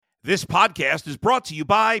This podcast is brought to you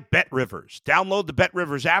by BetRivers. Download the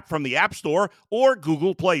BetRivers app from the App Store or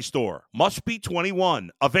Google Play Store. Must be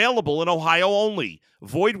 21. Available in Ohio only.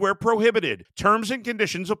 Void where prohibited. Terms and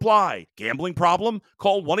conditions apply. Gambling problem?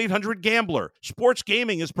 Call 1-800-GAMBLER. Sports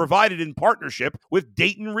gaming is provided in partnership with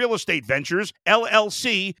Dayton Real Estate Ventures,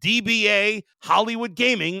 LLC, DBA, Hollywood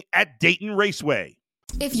Gaming at Dayton Raceway.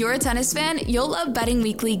 If you're a tennis fan, you'll love Betting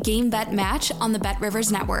Weekly Game Bet Match on the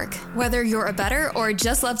BetRivers Network. Whether you're a bettor or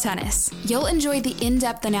just love tennis, you'll enjoy the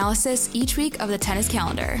in-depth analysis each week of the tennis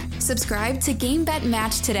calendar. Subscribe to Game Bet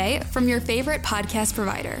Match today from your favorite podcast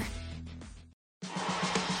provider.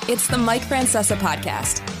 It's the Mike Francesa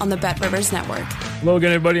podcast on the BetRivers Network. Hello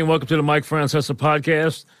again, everybody, and welcome to the Mike Francesa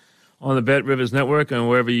podcast on the BetRivers Network and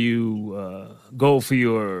wherever you go for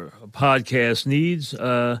your podcast needs.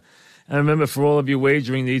 And remember, for all of your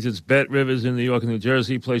wagering needs, it's BetRivers in New York and New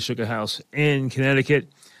Jersey, Play Sugar House in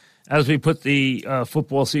Connecticut. As we put the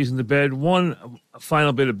football season to bed, one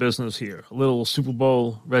final bit of business here, a little Super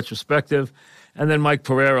Bowl retrospective, and then Mike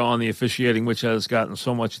Pereira on the officiating, which has gotten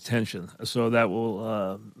so much attention. So that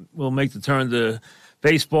will make the turn to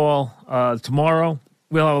baseball tomorrow.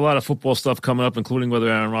 We'll have a lot of football stuff coming up, including whether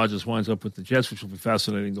Aaron Rodgers winds up with the Jets, which will be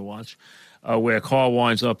fascinating to watch, where Carr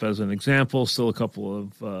winds up as an example. Still a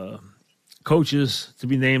couple of coaches to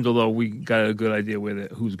be named, although we got a good idea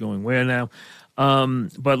who's going where now.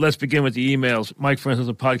 But let's begin with the emails. Mike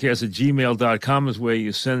Francesa podcast at gmail.com is where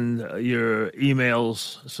you send your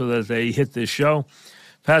emails so that they hit this show.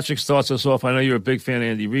 Patrick starts us off. I know you're a big fan of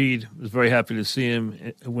Andy Reid. I was very happy to see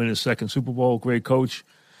him win his second Super Bowl. Great coach.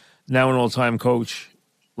 Now an all-time coach.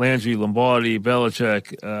 Landry, Lombardi,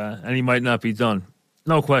 Belichick, and he might not be done.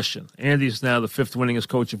 No question. Andy's now the fifth winningest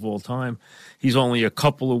coach of all time. He's only a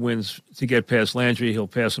couple of wins to get past Landry. He'll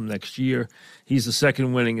pass him next year. He's the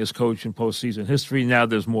second winningest coach in postseason history. Now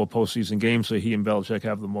there's more postseason games, so he and Belichick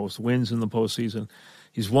have the most wins in the postseason.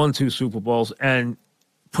 He's won 2 Super Bowls and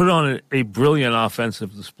put on a brilliant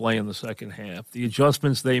offensive display in the second half. The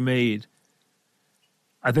adjustments they made,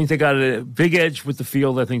 I think they got a big edge with the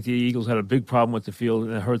field. I think the Eagles had a big problem with the field,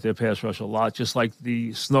 and it hurt their pass rush a lot, just like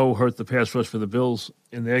the snow hurt the pass rush for the Bills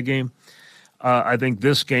in their game. I think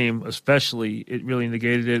this game especially, it really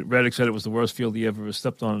negated it. Reddick said it was the worst field he ever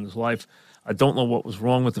stepped on in his life. I don't know what was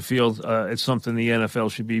wrong with the field. It's something the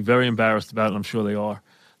NFL should be very embarrassed about, and I'm sure they are.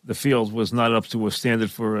 The field was not up to a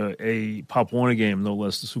standard for a Pop Warner game, no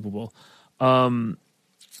less the Super Bowl.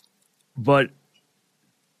 But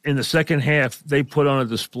in the second half, they put on a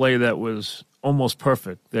display that was almost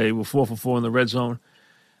perfect. They were 4 for 4 in the red zone.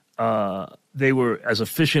 They were as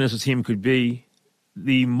efficient as a team could be.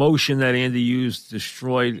 The motion that Andy used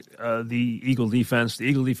destroyed the Eagle defense. The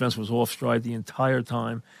Eagle defense was off stride the entire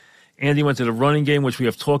time. Andy went to the running game, which we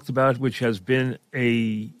have talked about, which has been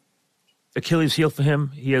a Achilles heel for him.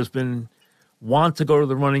 He has been want to go to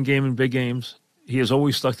the running game in big games. He has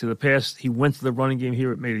always stuck to the pass. He went to the running game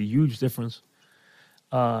here. It made a huge difference.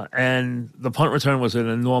 And the punt return was an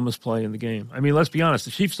enormous play in the game. I mean, let's be honest.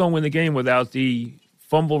 The Chiefs don't win the game without the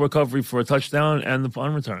fumble recovery for a touchdown and the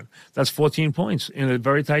punt return. That's 14 points in a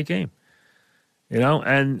very tight game. You know,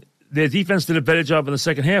 and their defense did a better job in the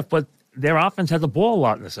second half, but their offense had the ball a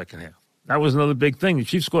lot in the second half. That was another big thing. The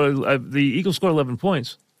Eagles scored 11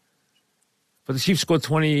 points, but the Chiefs scored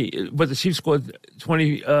 20. But the Chiefs scored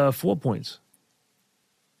 24 points.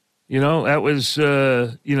 You know, that was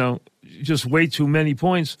just way too many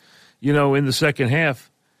points, in the second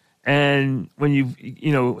half. And when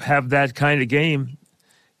you have that kind of game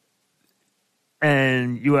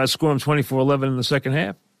and you outscore them 24-11 in the second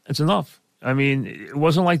half, it's enough. I mean, it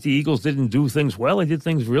wasn't like the Eagles didn't do things well. They did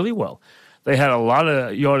things really well. They had a lot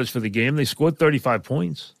of yardage for the game. They scored 35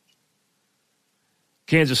 points.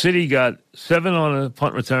 Kansas City got 7 on a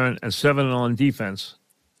punt return and 7 on defense.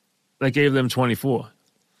 That gave them 24.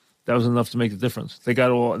 That was enough to make the difference. They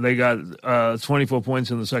got 24 points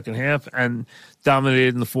in the second half and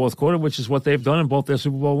dominated in the fourth quarter, which is what they've done in both their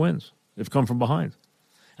Super Bowl wins. They've come from behind.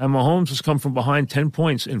 And Mahomes has come from behind 10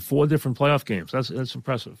 points in 4 different playoff games. That's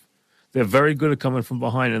impressive. They're very good at coming from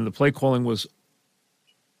behind, and the play calling was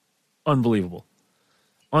unbelievable.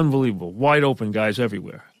 Unbelievable. Wide open guys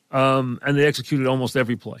everywhere. And they executed almost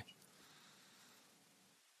every play.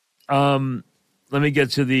 Let me get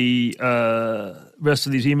to the rest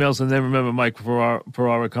of these emails, and then remember Mike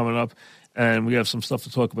Pereira coming up, and we have some stuff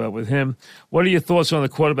to talk about with him. What are your thoughts on the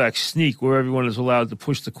quarterback sneak, where everyone is allowed to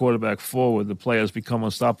push the quarterback forward? The play has become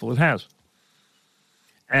unstoppable. It has.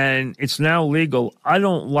 And it's now legal. I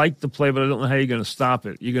don't like the play, but I don't know how you're going to stop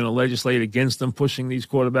it. You're going to legislate against them pushing these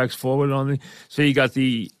quarterbacks forward so you got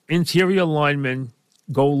the interior linemen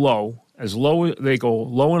go low. They go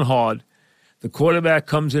low and hard. The quarterback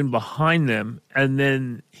comes in behind them, and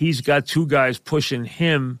then he's got two guys pushing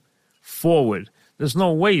him forward. There's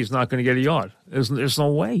no way he's not going to get a yard. There's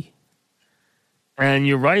no way. And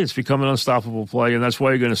you're right, it's become an unstoppable play, and that's why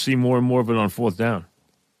you're going to see more and more of it on fourth down.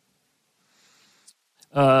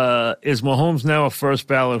 Is Mahomes now a first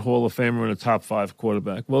ballot Hall of Famer and a top 5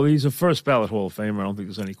 quarterback? Well, he's a first ballot Hall of Famer. I don't think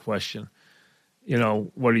there's any question. You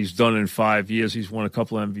know, what he's done in 5 years. He's won a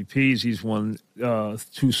couple of MVPs. He's won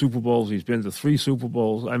 2 Super Bowls. He's been to 3 Super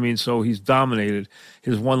Bowls. I mean, so he's dominated.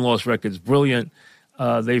 His one-loss record's brilliant.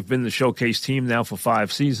 They've been the showcase team now for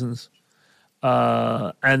 5 seasons.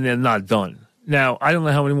 And they're not done. Now, I don't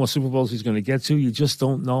know how many more Super Bowls he's going to get to. You just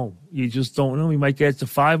don't know. You just don't know. He might get to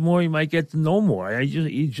 5 more. He might get to no more.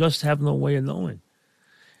 You just have no way of knowing.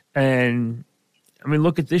 And, I mean,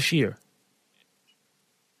 look at this year.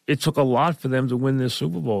 It took a lot for them to win this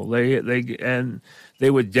Super Bowl. They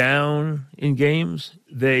were down in games.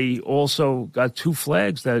 They also got 2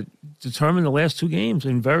 flags that determined the last 2 games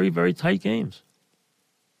in very, very tight games.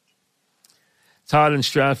 Todd and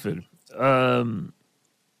Stratford.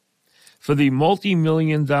 For the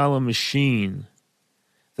multi-million-dollar machine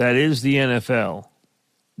that is the NFL,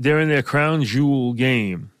 they're in their crown jewel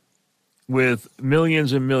game with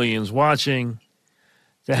millions and millions watching.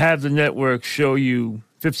 To have the network show you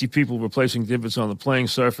 50 people replacing divots on the playing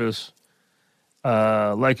surface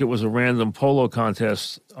like it was a random polo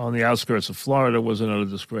contest on the outskirts of Florida was another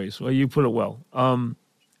disgrace. Well, you put it well. The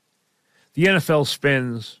NFL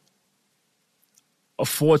spends a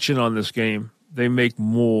fortune on this game. They make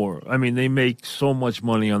more. I mean, they make so much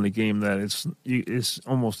money on the game that it's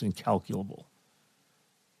almost incalculable.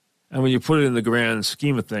 And when you put it in the grand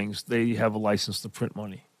scheme of things, they have a license to print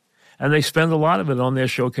money. And they spend a lot of it on their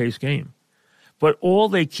showcase game. But all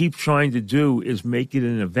they keep trying to do is make it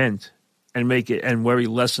an event and worry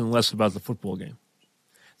less and less about the football game.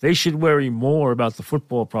 They should worry more about the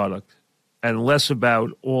football product and less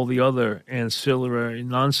about all the other ancillary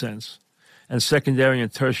nonsense and secondary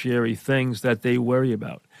and tertiary things that they worry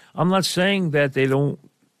about. I'm not saying that they don't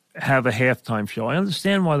have a halftime show. I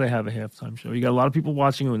understand why they have a halftime show. You got a lot of people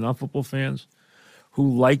watching who are not football fans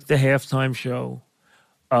who like the halftime show.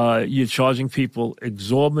 You're charging people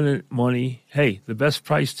exorbitant money. Hey, the best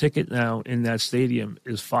price ticket now in that stadium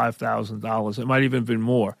is $5,000. It might even have been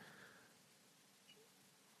more.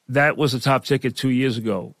 That was the top ticket 2 years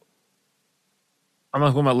ago. I'm not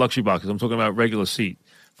talking about luxury boxes. I'm talking about regular seat.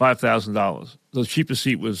 $5,000. The cheapest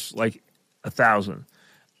seat was like $1,000.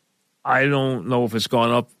 I don't know if it's gone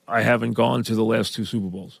up. I haven't gone to the last 2 Super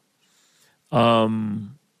Bowls.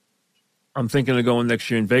 I'm thinking of going next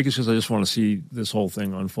year in Vegas because I just want to see this whole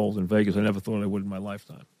thing unfold in Vegas. I never thought I would in my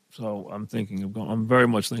lifetime. So I'm thinking of going. I'm very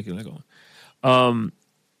much thinking of going.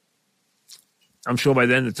 I'm sure by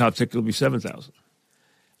then the top ticket will be $7,000.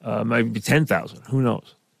 Maybe $10,000. Who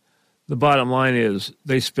knows? The bottom line is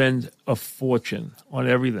they spend a fortune on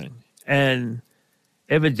everything. And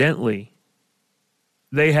evidently,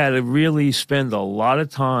 they had to really spend a lot of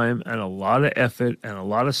time and a lot of effort and a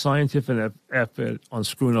lot of scientific effort on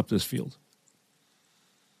screwing up this field.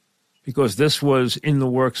 Because this was in the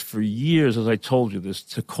works for years, as I told you, this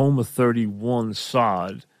Tacoma 31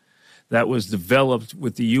 sod that was developed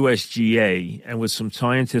with the USGA and with some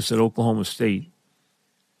scientists at Oklahoma State.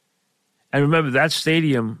 And remember, that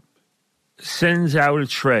stadium sends out a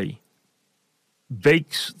tray,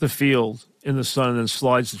 bakes the field in the sun, and then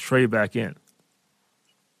slides the tray back in.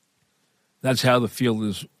 That's how the field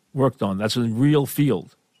is worked on. That's a real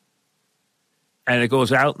field. And it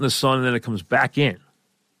goes out in the sun, and then it comes back in.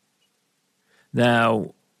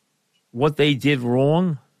 Now, what they did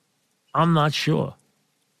wrong, I'm not sure.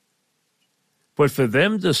 But for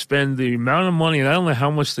them to spend the amount of money, and I don't know how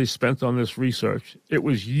much they spent on this research, it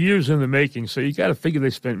was years in the making. So you got to figure they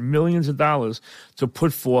spent millions of dollars to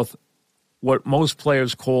put forth what most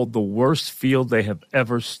players call the worst field they have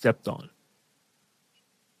ever stepped on.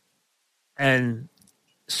 And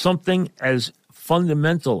something as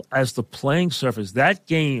fundamental as the playing surface, that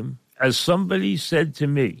game, as somebody said to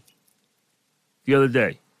me the other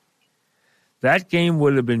day, that game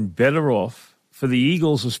would have been better off for the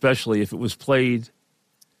Eagles, especially if it was played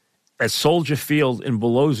at Soldier Field in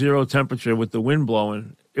below zero temperature with the wind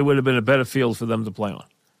blowing. It would have been a better field for them to play on.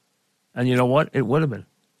 And you know what? It would have been.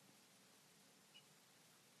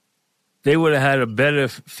 They would have had a better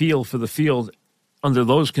feel for the field under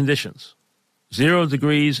those conditions, 0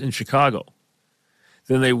 degrees in Chicago,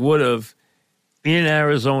 than they would have in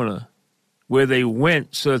Arizona, where they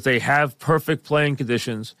went so that they have perfect playing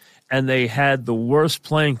conditions, and they had the worst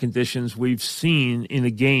playing conditions we've seen in a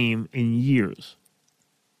game in years.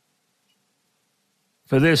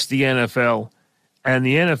 For this, the NFL, and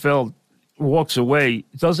the NFL walks away,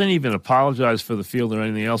 doesn't even apologize for the field or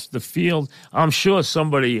anything else. The field, I'm sure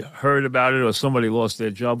somebody heard about it or somebody lost their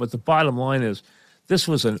job, but the bottom line is this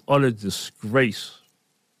was an utter disgrace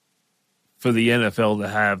for the NFL to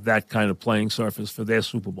have that kind of playing surface for their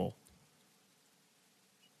Super Bowl.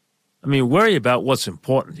 I mean, worry about what's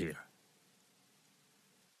important here.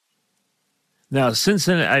 Now,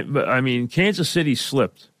 Kansas City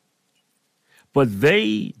slipped, but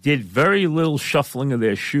they did very little shuffling of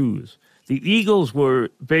their shoes. The Eagles were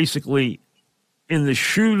basically in the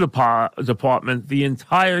shoe department the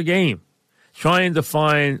entire game, trying to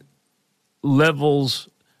find levels.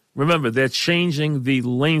 Remember, they're changing the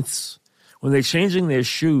lengths. When they're changing their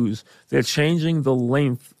shoes, they're changing the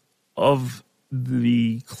length of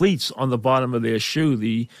the cleats on the bottom of their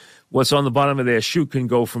shoe. What's on the bottom of their shoe can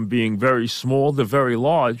go from being very small to very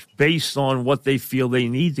large based on what they feel they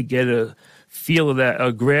need to get a feel of that,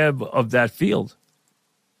 a grab of that field.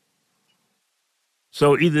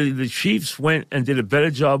 So either the Chiefs went and did a better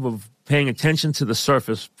job of paying attention to the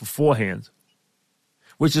surface beforehand,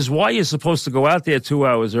 which is why you're supposed to go out there 2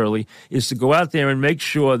 hours early, is to go out there and make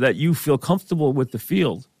sure that you feel comfortable with the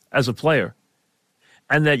field as a player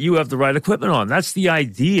and that you have the right equipment on. That's the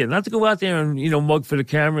idea. Not to go out there and, mug for the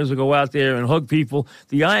cameras or go out there and hug people.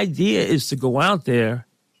 The idea is to go out there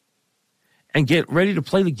and get ready to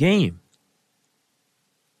play the game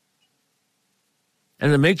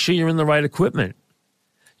and to make sure you're in the right equipment.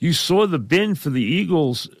 You saw the bin for the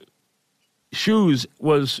Eagles' shoes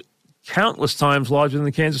was countless times larger than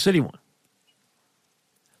the Kansas City one.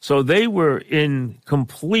 So they were in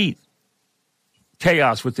complete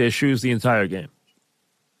chaos with their shoes the entire game.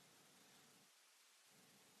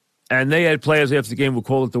 And they had players after the game who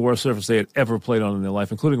called it the worst surface they had ever played on in their life,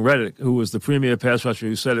 including Reddick, who was the premier pass rusher,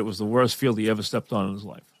 who said it was the worst field he ever stepped on in his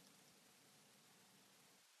life.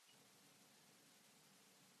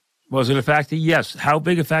 Was it a factor? Yes. How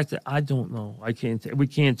big a factor? I don't know. We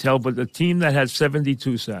can't tell. But the team that had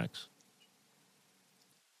 72 sacks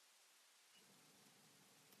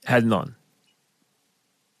had none.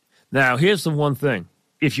 Now, here's the one thing.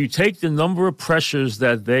 If you take the number of pressures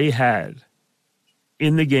that they had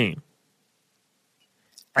in the game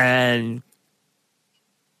and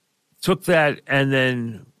took that and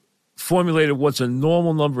then formulated what's a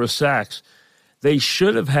normal number of sacks, they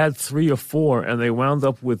should have had 3 or 4, and they wound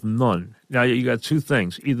up with none. Now, you got two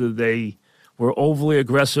things. Either they were overly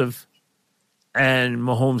aggressive and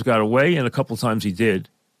Mahomes got away, and a couple times he did,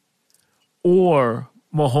 or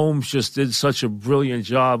Mahomes just did such a brilliant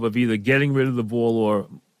job of either getting rid of the ball or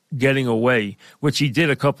getting away, which he did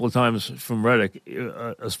a couple of times from Reddick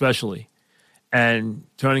especially, and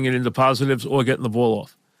turning it into positives or getting the ball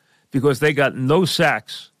off, because they got no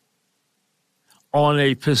sacks on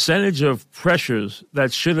a percentage of pressures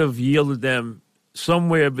that should have yielded them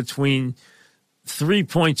somewhere between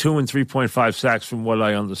 3.2 and 3.5 sacks from what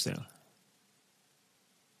I understand.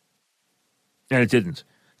 And it didn't.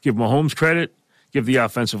 Give Mahomes credit, give the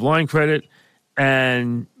offensive line credit,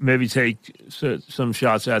 and maybe take some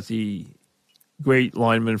shots at the great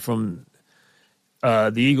lineman from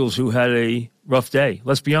the Eagles who had a rough day.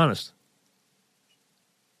 Let's be honest.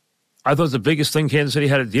 I thought the biggest thing Kansas City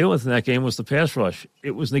had to deal with in that game was the pass rush.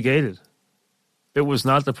 It was negated. It was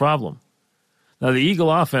not the problem. Now, the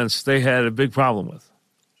Eagle offense, they had a big problem with.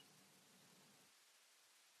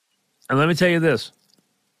 And let me tell you this,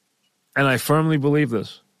 and I firmly believe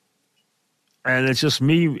this, and it's just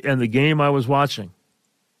me and the game I was watching.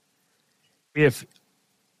 If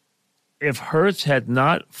Hurts had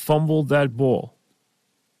not fumbled that ball,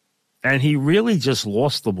 and he really just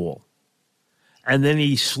lost the ball, and then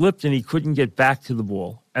he slipped and he couldn't get back to the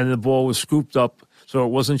ball, and the ball was scooped up, so it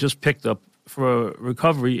wasn't just picked up for a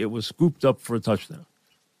recovery, it was scooped up for a touchdown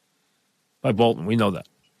by Bolton. We know that.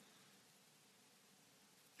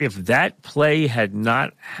 If that play had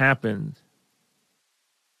not happened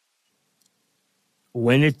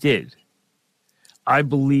when it did, I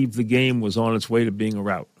believe the game was on its way to being a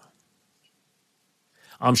rout.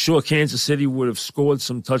 I'm sure Kansas City would have scored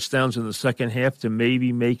some touchdowns in the second half to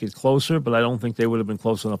maybe make it closer, but I don't think they would have been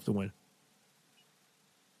close enough to win.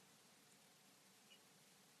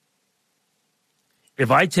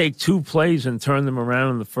 If I take 2 plays and turn them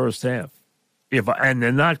around in the first half, and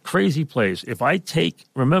they're not crazy plays, if I take,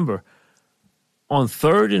 remember, on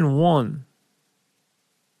 3rd and 1,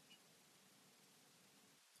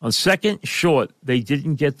 on second short, they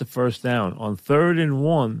didn't get the first down. On 3rd and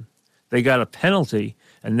 1, they got a penalty,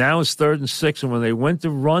 and now it's 3rd and 6, and when they went to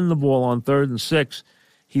run the ball on 3rd and 6,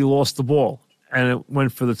 he lost the ball, and it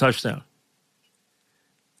went for the touchdown.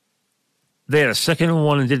 They had a 2nd and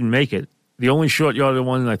 1 and didn't make it. The only short yardage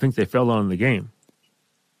one I think they fell on in the game.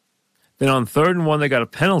 Then on 3rd and 1, they got a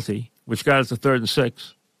penalty, which got us to 3rd and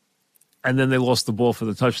 6. And then they lost the ball for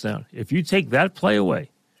the touchdown. If you take that play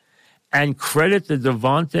away and credit the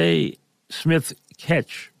Devontae Smith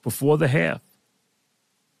catch before the half,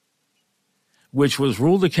 which was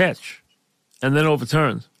ruled a catch and then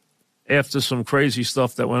overturned after some crazy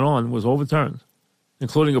stuff that went on, was overturned,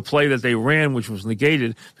 including a play that they ran, which was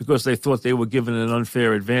negated because they thought they were given an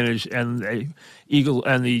unfair advantage, and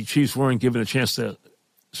the Chiefs weren't given a chance to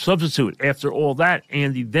substitute. After all that,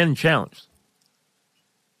 Andy then challenged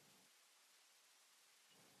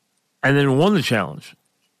and then won the challenge.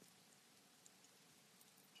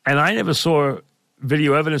 And I never saw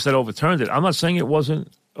video evidence that overturned it. I'm not saying it wasn't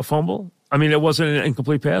a fumble. I mean, it wasn't an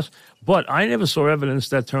incomplete pass, but I never saw evidence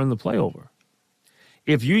that turned the play over.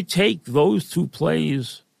 If you take those two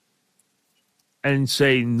plays and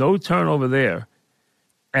say no turnover there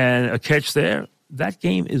and a catch there, that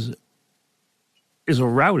game is a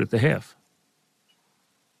rout at the half.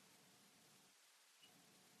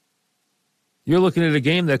 You're looking at a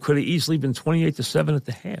game that could have easily been 28-7 at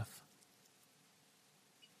the half.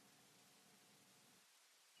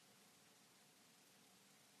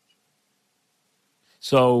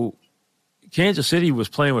 So Kansas City was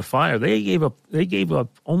playing with fire. They gave up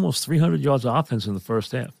almost 300 yards of offense in the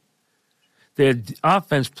first half. Their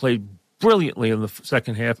offense played brilliantly in the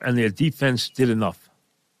second half, and their defense did enough.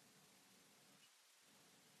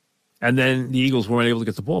 And then the Eagles weren't able to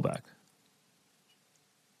get the ball back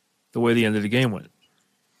the way the end of the game went.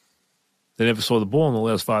 They never saw the ball in the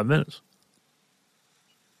last 5 minutes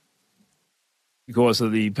because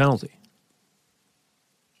of the penalty.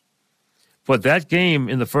 But that game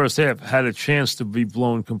in the first half had a chance to be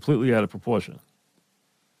blown completely out of proportion.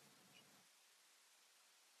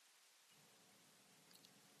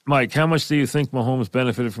 Mike, how much do you think Mahomes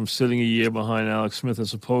benefited from sitting a year behind Alex Smith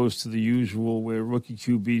as opposed to the usual where rookie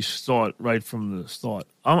QBs start right from the start?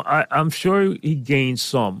 I'm sure he gained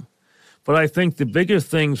some, but I think the bigger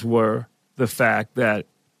things were the fact that,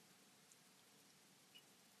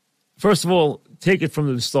 first of all, take it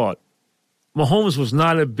from the start. Mahomes was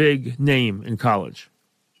not a big name in college.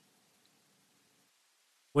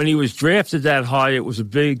 When he was drafted that high, it was a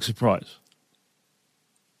big surprise.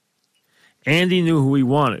 Andy knew who he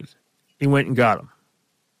wanted. He went and got him.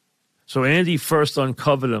 So Andy first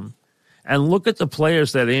uncovered him. And look at the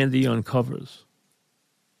players that Andy uncovers.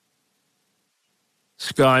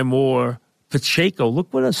 Sky Moore, Pacheco.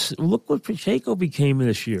 Look what Pacheco became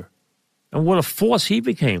this year. And what a force he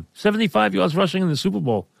became. 75 yards rushing in the Super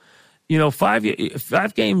Bowl. You know,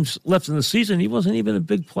 5 games left in the season, he wasn't even a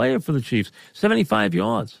big player for the Chiefs. 75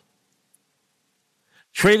 yards.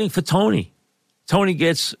 Trading for Tony. Tony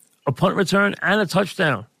gets a punt return and a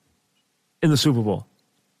touchdown in the Super Bowl.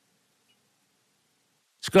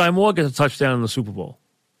 Sky Moore gets a touchdown in the Super Bowl.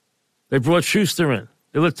 They brought Schuster in.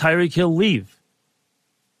 They let Tyreek Hill leave.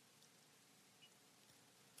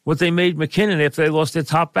 What they made McKinnon after they lost their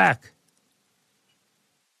top back.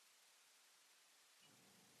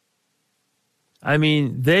 I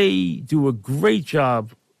mean, they do a great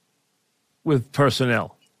job with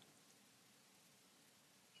personnel.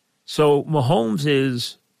 So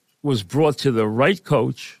Mahomes was brought to the right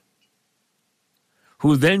coach,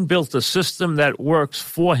 who then built a system that works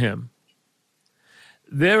for him.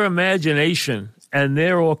 Their imagination and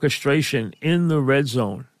their orchestration in the red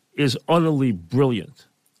zone is utterly brilliant.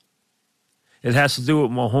 It has to do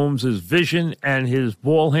with Mahomes' vision and his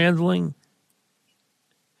ball handling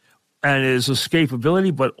and his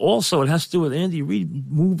escapability, but also it has to do with Andy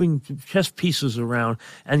Reid moving chess pieces around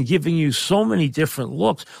and giving you so many different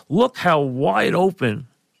looks. Look how wide open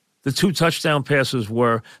the two touchdown passes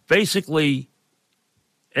were. Basically,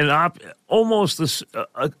 almost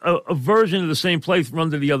a version of the same play run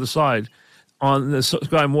to the other side on the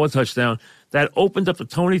Sky Moore touchdown that opened up the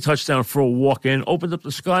Tony touchdown for a walk-in, opened up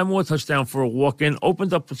the Sky Moore touchdown for a walk-in,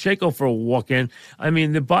 opened up Pacheco for a walk-in. I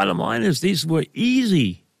mean, the bottom line is these were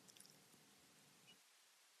easy.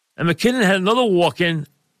 And McKinnon had another walk-in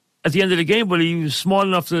at the end of the game, but he was smart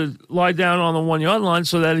enough to lie down on the 1 yard line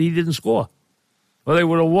so that he didn't score. Well, they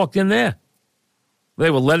would have walked in there.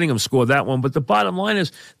 They were letting him score that one. But the bottom line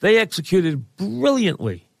is they executed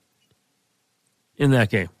brilliantly in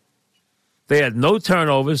that game. They had no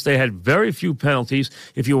turnovers. They had very few penalties.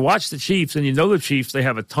 If you watch the Chiefs and you know the Chiefs, they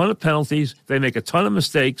have a ton of penalties. They make a ton of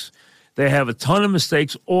mistakes. They have a ton of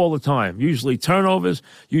mistakes all the time. Usually turnovers,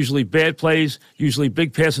 usually bad plays, usually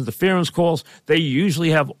big pass interference calls. They usually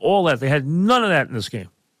have all that. They had none of that in this game.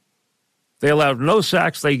 They allowed no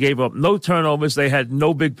sacks. They gave up no turnovers. They had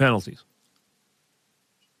no big penalties.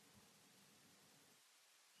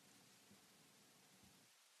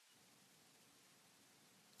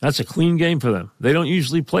 That's a clean game for them. They don't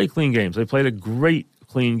usually play clean games. They played a great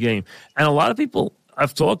clean game. And a lot of people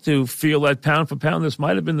I've talked to feel that pound for pound, this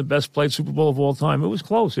might have been the best played Super Bowl of all time. It was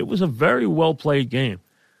close. It was a very well-played game.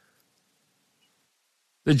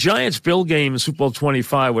 The Giants-Bill game in Super Bowl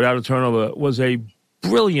 25 without a turnover was a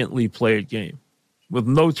brilliantly played game with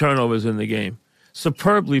no turnovers in the game.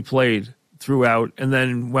 Superbly played throughout and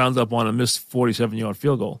then wound up on a missed 47-yard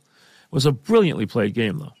field goal. It was a brilliantly played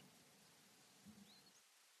game, though.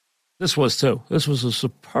 This was, too. This was a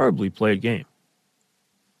superbly played game.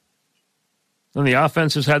 And the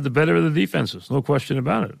offenses had the better of the defenses, no question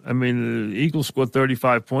about it. I mean, the Eagles scored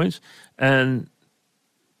 35 points, and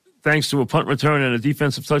thanks to a punt return and a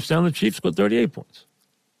defensive touchdown, the Chiefs scored 38 points.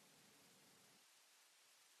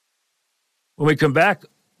 When we come back,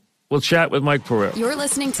 we'll chat with Mike Pereira. You're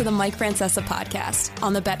listening to the Mike Francesa podcast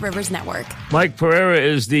on the Bet Rivers Network. Mike Pereira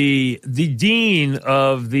is the dean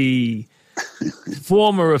of the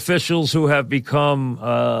former officials who have become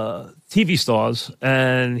TV stars,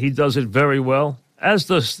 and he does it very well, as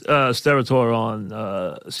does Steratore on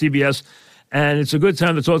CBS. And it's a good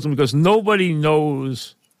time to talk to him because nobody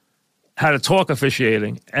knows how to talk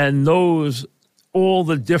officiating and knows all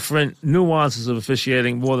the different nuances of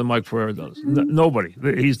officiating more than Mike Pereira does. Nobody.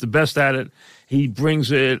 He's the best at it. He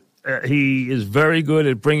brings it. He is very good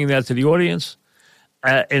at bringing that to the audience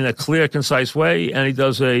in a clear, concise way, and he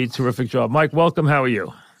does a terrific job. Mike, welcome. How are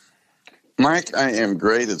you? Mike, I am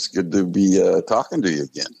great. It's good to be talking to you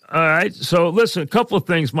again. All right. So, listen, a couple of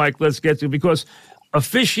things, Mike, let's get to, because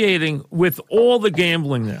officiating, with all the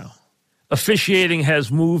gambling now, officiating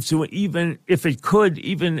has moved to, even if it could,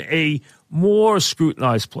 even a more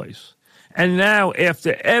scrutinized place. And now,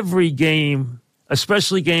 after every game,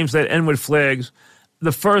 especially games that end with flags,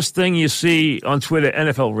 the first thing you see on Twitter,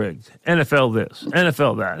 NFL rigged, NFL this,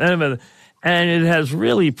 NFL that, NFL that. And it has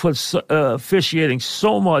really put officiating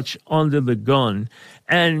so much under the gun.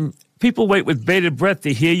 And people wait with bated breath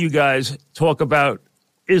to hear you guys talk about,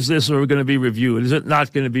 is this going to be reviewed? Is it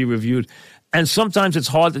not going to be reviewed? And sometimes it's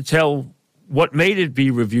hard to tell what made it be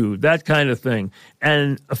reviewed, that kind of thing.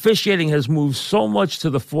 And officiating has moved so much to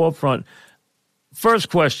the forefront. First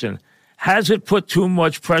question, has it put too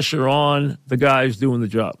much pressure on the guys doing the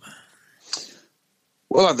job?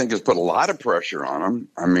 Well, I think it's put a lot of pressure on them.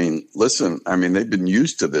 I mean, listen, they've been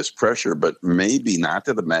used to this pressure, but maybe not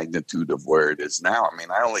to the magnitude of where it is now. I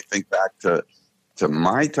mean, I only think back to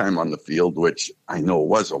my time on the field, which I know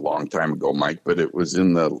was a long time ago, Mike, but it was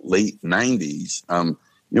in the late 90s.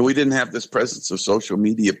 We didn't have this presence of social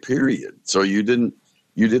media, period. So you didn't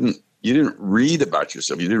read about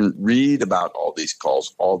yourself. You didn't read about all these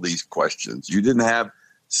calls, all these questions. You didn't have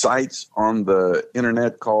sites on the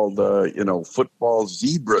internet called, football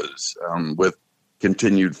zebras with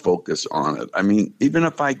continued focus on it. I mean, even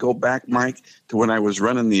if I go back, Mike, to when I was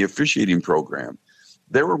running the officiating program,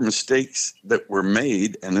 there were mistakes that were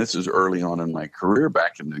made, and this is early on in my career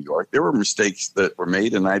back in New York. There were mistakes that were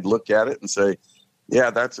made, and I'd look at it and say,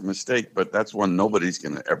 yeah, that's a mistake, but that's one nobody's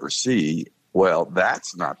going to ever see. Well,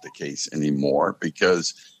 that's not the case anymore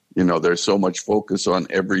because there's so much focus on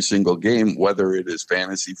every single game, whether it is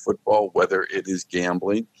fantasy football, whether it is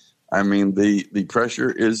gambling. I mean, the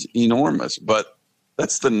pressure is enormous, but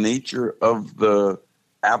that's the nature of the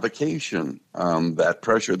avocation, that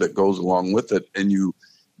pressure that goes along with it. And you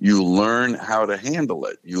learn how to handle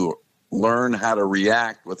it. You learn how to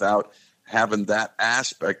react without having that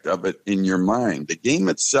aspect of it in your mind. The game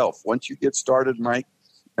itself, once you get started, Mike,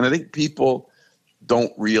 and I think people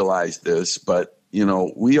don't realize this, but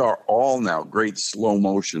we are all now great slow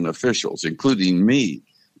motion officials, including me.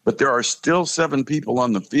 But there are still 7 people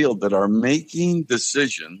on the field that are making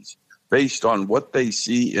decisions based on what they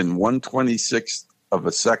see in 1/26th of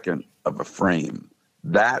a second of a frame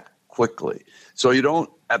that quickly. So you don't,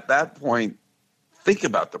 at that point, think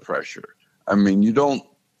about the pressure. I mean, you don't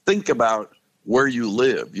think about where you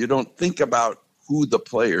live. You don't think about who the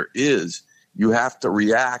player is. You have to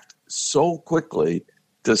react so quickly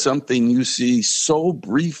to something you see so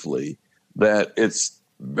briefly that it's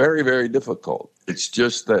very, very difficult. It's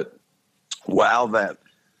just that while that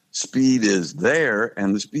speed is there,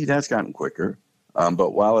 and the speed has gotten quicker,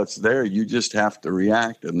 but while it's there, you just have to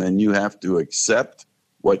react, and then you have to accept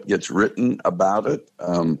what gets written about it,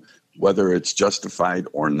 whether it's justified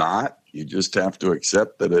or not. You just have to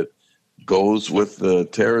accept that it goes with the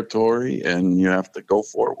territory, and you have to go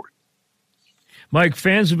forward. Mike,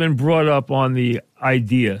 fans have been brought up on the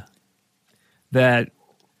idea that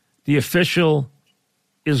the official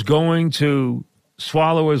is going to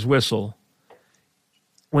swallow his whistle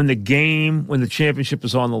when the championship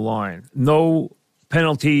is on the line. No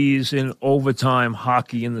penalties in overtime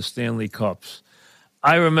hockey in the Stanley Cups.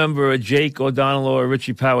 I remember a Jake O'Donnell or a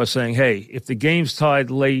Richie Power saying, hey, if the game's tied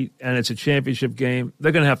late and it's a championship game,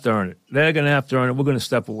 they're going to have to earn it. They're going to have to earn it. We're going to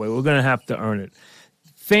step away. We're going to have to earn it.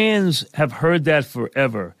 Fans have heard that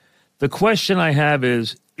forever. The question I have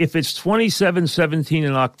is, if it's 27-17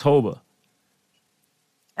 in October,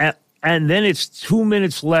 and then it's 2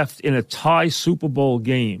 minutes left in a tie Super Bowl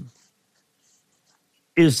game,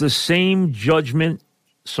 is the same judgment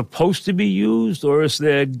supposed to be used, or is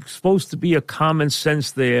there supposed to be a common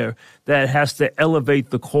sense there that has to elevate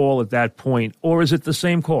the call at that point, or is it the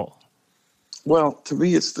same call? Well, to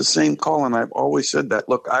me, it's the same call, and I've always said that.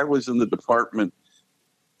 Look, I was in the department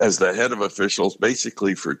as the head of officials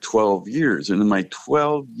basically for 12 years, and in my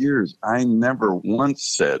 12 years, I never once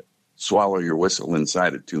said, swallow your whistle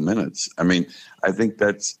inside of 2 minutes. I mean, I think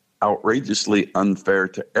that's outrageously unfair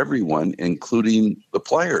to everyone, including the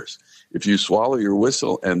players. If you swallow your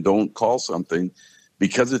whistle and don't call something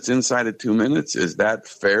because it's inside of 2 minutes, is that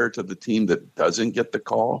fair to the team that doesn't get the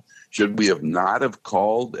call? Should we have not have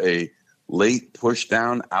called a late push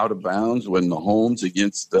down out of bounds when Mahomes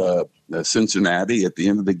against Cincinnati at the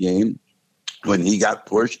end of the game, when he got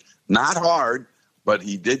pushed, not hard, but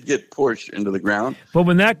he did get pushed into the ground. But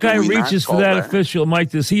when that guy reaches for that official,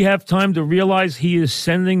 Mike, does he have time to realize he is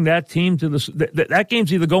sending that team to that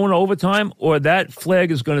game's either going to overtime or that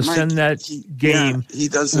flag is going to send that game he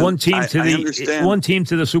doesn't, one team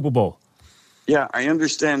to the Super Bowl? Yeah, I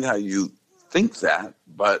understand how you think that,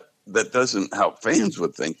 but that doesn't how fans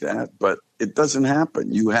would think that, but it doesn't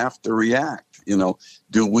happen. You have to react. You know,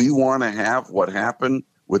 do we want to have what happened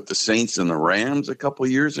with the Saints and the Rams a couple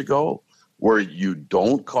of years ago, where you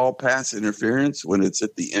don't call pass interference when it's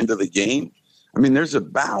at the end of the game? I mean, there's a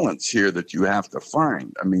balance here that you have to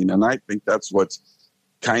find. I mean, and I think that's what's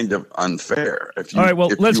kind of unfair. All right, well,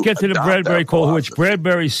 let's get to the Bradbury call, which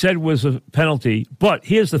Bradbury said was a penalty. But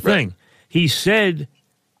here's the thing. He said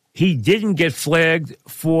he didn't get flagged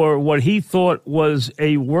for what he thought was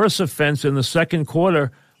a worse offense in the second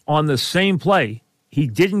quarter on the same play. He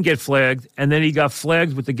didn't get flagged, and then he got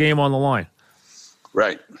flagged with the game on the line.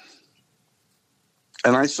 Right.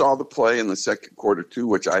 And I saw the play in the second quarter, too,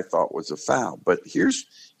 which I thought was a foul. But here's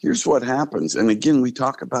what happens. And, again, we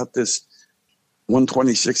talk about this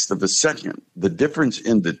 1/26th of a second. The difference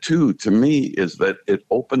in the two, to me, is that it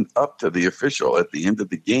opened up to the official at the end of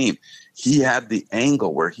the game. He had the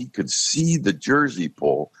angle where he could see the jersey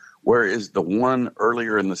pull, whereas the one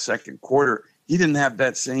earlier in the second quarter, he didn't have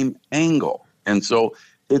that same angle. And so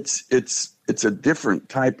it's a different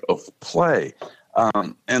type of play.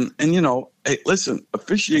 And you know, hey, listen,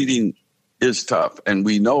 officiating is tough, and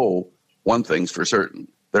we know one thing's for certain: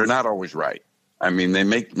 they're not always right. I mean, they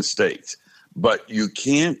make mistakes, but you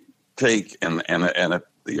can't take and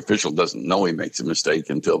the official doesn't know he makes a mistake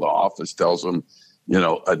until the office tells him, you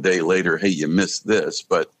know, a day later, hey, you missed this.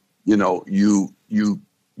 But you know, you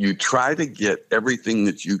try to get everything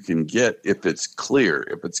that you can get if it's clear.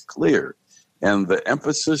 And the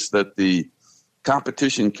emphasis that the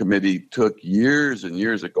competition committee took years and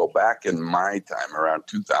years ago, back in my time, around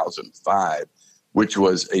 2005, which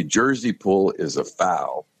was a jersey pull is a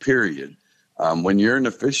foul, period. When you're an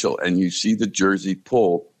official and you see the jersey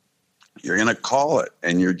pull, you're going to call it,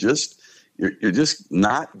 and you're just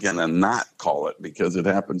not going to not call it because it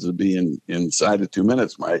happens to be inside of 2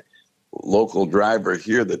 minutes. My local driver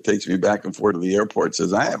here that takes me back and forth to the airport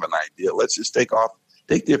says, I have an idea. Let's just take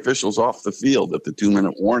the officials off the field at the 2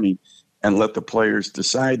 minute warning and let the players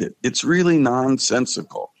decide it. It's really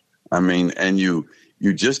nonsensical. I mean, and you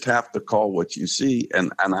just have to call what you see.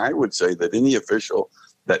 And I would say that any official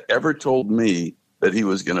that ever told me that he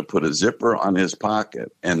was going to put a zipper on his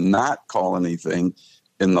pocket and not call anything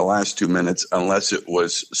in the last 2 minutes unless it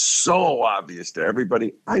was so obvious to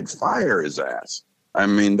everybody, I'd fire his ass. I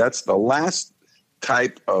mean, that's the last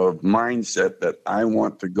type of mindset that I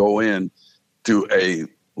want to go in to a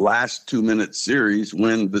last 2 minute series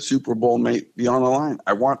when the Super Bowl may be on the line.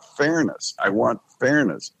 I want fairness.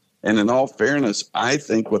 And in all fairness, I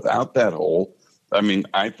think without that hole,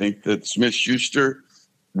 I think that Smith-Schuster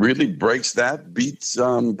really breaks that, beats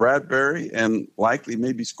Bradbury, and likely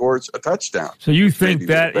maybe scores a touchdown. So you think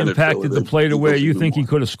that impacted the play to where you think he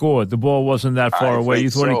could have scored? The ball wasn't that far away. You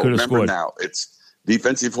thought he could have scored. Now, it's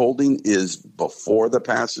defensive holding is before the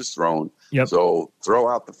pass is thrown. Yep. So throw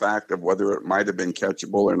out the fact of whether it might have been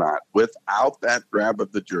catchable or not. Without that grab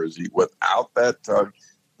of the jersey, without that tug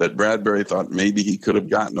that Bradbury thought maybe he could have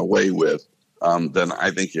gotten away with, then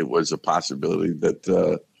I think it was a possibility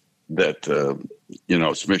that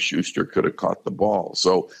Smith-Schuster could have caught the ball.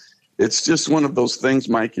 So it's just one of those things,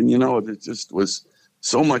 Mike, and it just was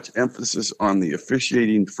so much emphasis on the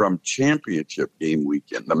officiating from championship game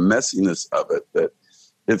weekend, the messiness of it, that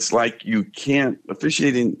it's like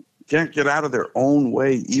officiating can't get out of their own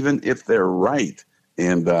way, even if they're right.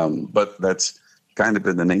 And but that's kind of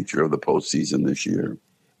been the nature of the postseason this year.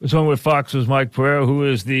 We're talking with Fox's Mike Pereira, who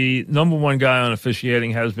is the number one guy on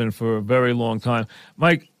officiating, has been for a very long time.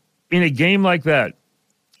 Mike, in a game like that,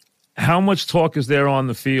 how much talk is there on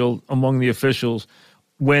the field among the officials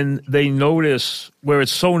when they notice, where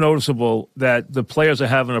it's so noticeable that the players are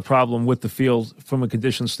having a problem with the field from a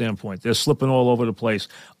condition standpoint? They're slipping all over the place.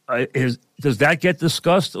 Does that get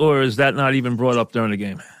discussed, or is that not even brought up during the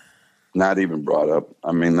game? Not even brought up.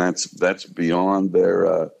 I mean, that's beyond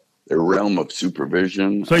their realm of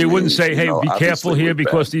supervision. So you wouldn't say, hey, be careful here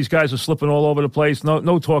because these guys are slipping all over the place?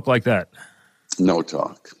 No talk like that? No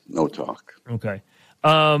talk. Okay.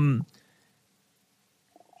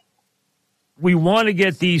 We want to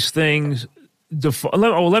get these things.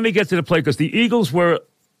 Let me get to the play, because the Eagles were,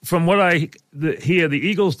 from what I hear, the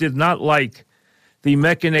Eagles did not like the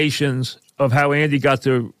machinations of how Andy got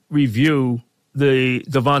to review the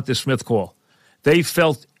Devonta Smith call. They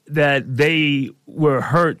felt that they were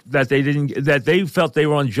hurt, that they felt they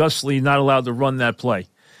were unjustly not allowed to run that play.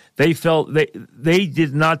 They felt they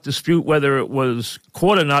did not dispute whether it was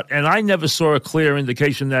caught or not, and I never saw a clear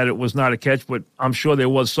indication that it was not a catch, but I'm sure there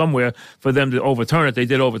was somewhere for them to overturn it. They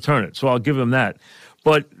did overturn it, so I'll give them that.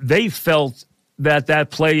 But they felt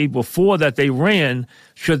that play before that they ran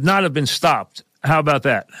should not have been stopped. How about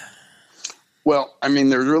that? Well, I mean,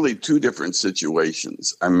 there's really two different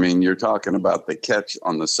situations. I mean, you're talking about the catch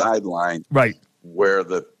on the sideline, right, where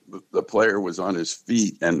the player was on his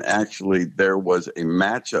feet, and actually there was a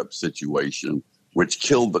matchup situation which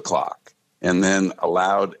killed the clock and then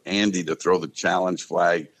allowed Andy to throw the challenge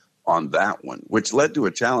flag on that one, which led to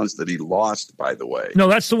a challenge that he lost, by the way. No,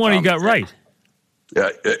 that's the one he got right. Yeah,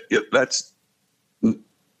 that's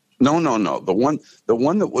no. The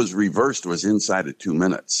one that was reversed was inside of 2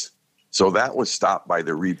 minutes. So that was stopped by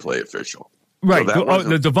the replay official. Right, so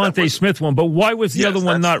the Devonta Smith one. But why was the other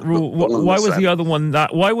one not ruled? Why was the other one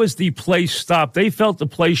not? Why was the play stopped? They felt the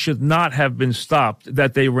play should not have been stopped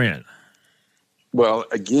that they ran. Well,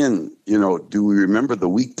 again, do we remember the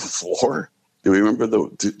week before? Do we remember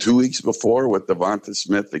the 2 weeks before with Devonta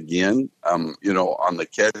Smith again? On the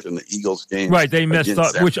catch in the Eagles game, right? They messed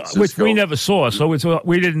up, which we never saw. So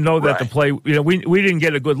we didn't know that the play. We didn't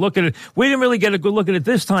get a good look at it. We didn't really get a good look at it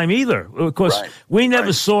this time either, because we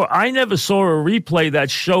never saw. I never saw a replay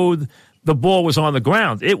that showed the ball was on the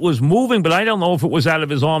ground. It was moving, but I don't know if it was out of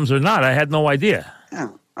his arms or not. I had no idea. Yeah,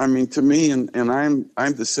 I mean, to me, and I'm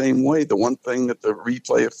the same way. The one thing that the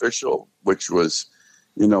replay official, which was,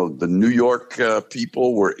 the New York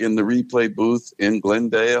people were in the replay booth in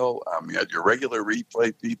Glendale. You had your regular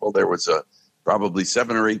replay people. There was probably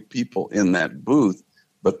 7 or 8 people in that booth.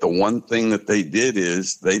 But the one thing that they did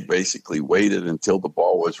is they basically waited until the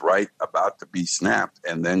ball was about to be snapped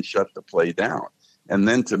and then shut the play down. And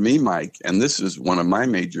then to me, Mike, and this is one of my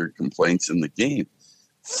major complaints in the game,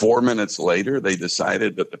 4 minutes later, they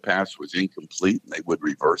decided that the pass was incomplete and they would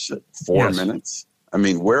reverse it. 4 minutes. I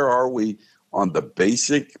mean, where are we on the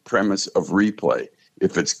basic premise of replay?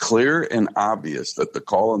 If it's clear and obvious that the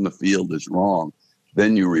call on the field is wrong,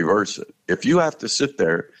 then you reverse it. If you have to sit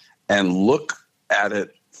there and look at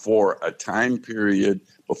it for a time period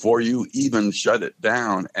before you even shut it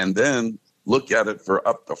down, and then look at it for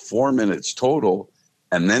up to 4 minutes total,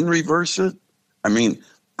 and then reverse it, I mean,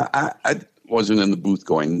 I wasn't in the booth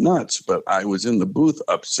going nuts, but I was in the booth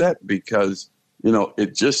upset because,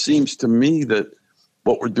 it just seems to me that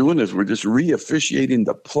what we're doing is we're just re-officiating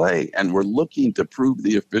the play, and we're looking to prove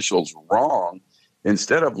the officials wrong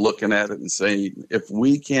instead of looking at it and saying, if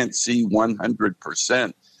we can't see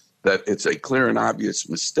 100% that it's a clear and obvious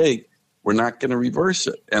mistake, we're not going to reverse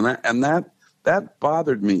it. And that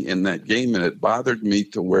bothered me in that game, and it bothered me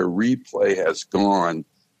to where replay has gone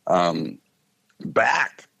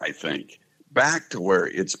back to where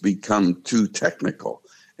it's become too technical.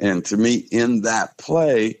 And to me, in that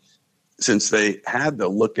play, since they had to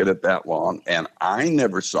look at it that long, and I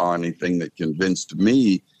never saw anything that convinced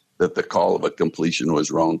me that the call of a completion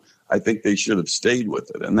was wrong, I think they should have stayed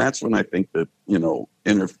with it. And that's when I think that, when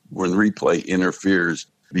replay interferes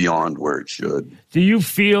beyond where it should. Do you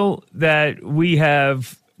feel that we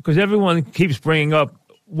have, because everyone keeps bringing up,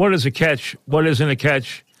 what is a catch? What isn't a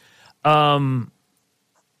catch? I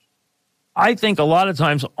think a lot of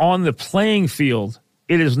times on the playing field,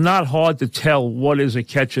 it is not hard to tell what is a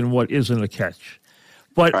catch and what isn't a catch.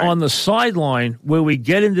 But on the sideline, where we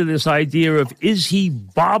get into this idea of, is he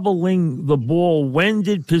bobbling the ball? When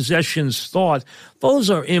did possession start? Those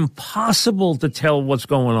are impossible to tell what's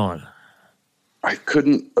going on. I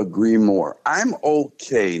couldn't agree more. I'm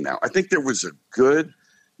okay now. I think there was a good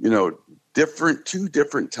two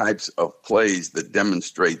different types of plays that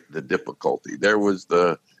demonstrate the difficulty. There was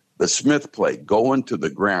the Smith play, going to the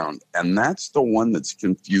ground, and that's the one that's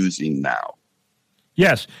confusing now.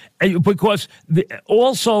 Yes, because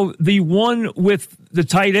also the one with the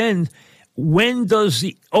tight end, when does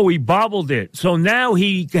he bobbled it. So now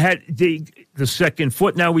he had the second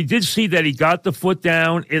foot. Now, we did see that he got the foot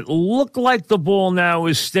down. It looked like the ball now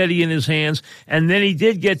is steady in his hands, and then he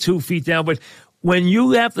did get 2 feet down. But when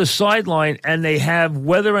you have the sideline and they have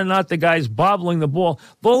whether or not the guy's bobbling the ball,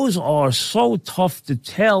 those are so tough to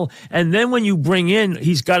tell. And then when you bring in,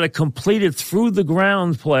 he's got to complete it through the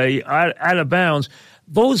ground play out of bounds.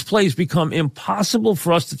 Those plays become impossible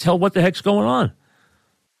for us to tell what the heck's going on.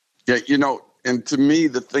 Yeah, and to me,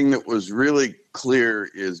 the thing that was really clear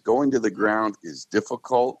is going to the ground is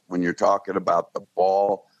difficult when you're talking about the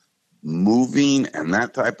ball moving and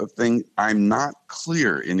that type of thing. I'm not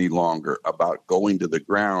clear any longer about going to the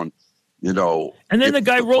ground, And then the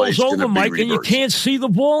guy rolls over, Mike, and you can't see the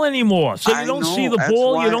ball anymore. So you don't see the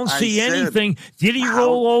ball. You don't see anything. Did he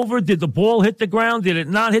roll over? Did the ball hit the ground? Did it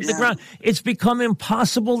not hit the ground? It's become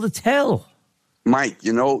impossible to tell. Mike,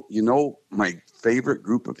 my favorite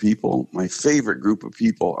group of people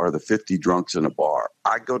are the 50 drunks in a bar.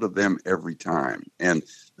 I go to them every time, and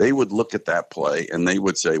they would look at that play and they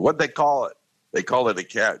would say, what'd they call it? They call it a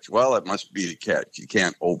catch. Well, it must be a catch. You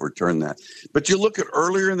can't overturn that. But you look at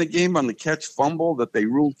earlier in the game on the catch fumble, that they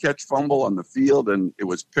ruled catch fumble on the field, and it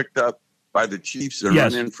was picked up by the Chiefs and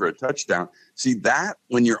run in for a touchdown. See, that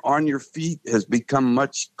when you're on your feet has become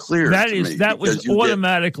much clearer. That was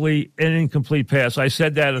automatically an incomplete pass. I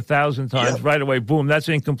said that 1,000 times right away. Boom, that's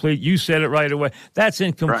incomplete. You said it right away. That's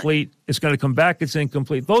incomplete. Right. It's going to come back. It's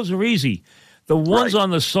incomplete. Those are easy. The ones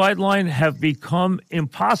on the sideline have become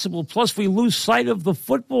impossible. Plus, we lose sight of the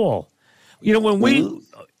football. When the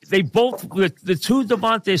two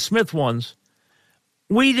Devontae Smith ones,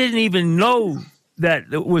 we didn't even know that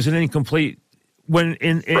it was an incomplete when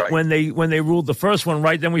they ruled the first one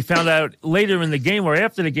right. Then we found out later in the game or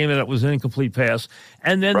after the game that it was an incomplete pass.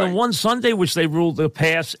 And then the one Sunday which they ruled the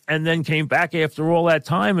pass and then came back after all that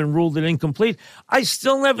time and ruled it incomplete. I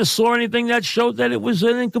still never saw anything that showed that it was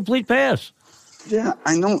an incomplete pass. Yeah,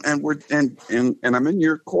 I know, and we're and I'm in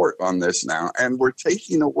your court on this now, and we're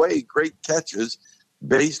taking away great catches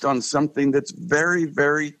based on something that's very,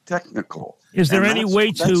 very technical. Is there any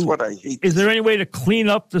way to? That's what I hate. Is there any way to clean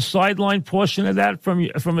up the sideline portion of that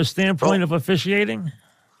from a standpoint of officiating?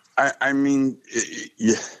 I mean,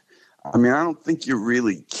 I don't think you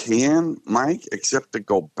really can, Mike, except to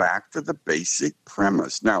go back to the basic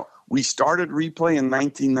premise. Now, we started replay in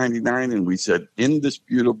 1999, and we said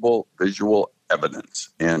indisputable visual evidence,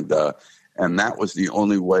 and that was the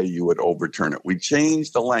only way you would overturn it. We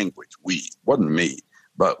changed the language. Wasn't me,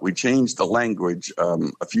 but we changed the language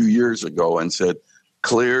a few years ago and said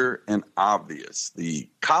clear and obvious. The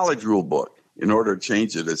college rule book, in order to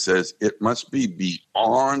change it, it says it must be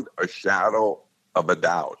beyond a shadow of a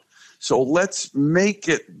doubt. So let's make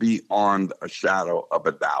it beyond a shadow of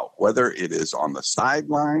a doubt, whether it is on the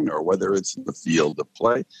sideline or whether it's in the field of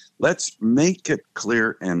play. Let's make it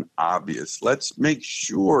clear and obvious. Let's make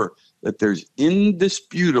sure that there's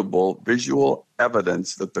indisputable visual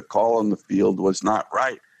evidence that the call on the field was not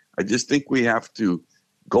right. I just think we have to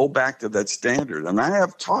go back to that standard. And I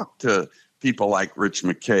have talked to people like Rich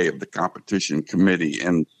McKay of the competition committee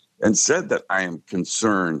and said that I am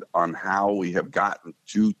concerned on how we have gotten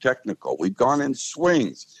too technical. We've gone in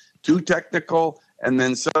swings, too technical, and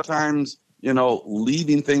then sometimes,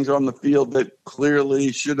 leaving things on the field that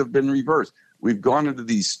clearly should have been reversed. We've gone into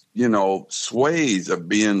these, sways of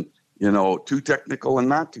being, too technical and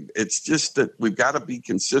not too. It's just that we've got to be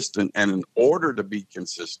consistent. And in order to be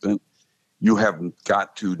consistent, you have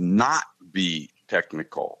got to not be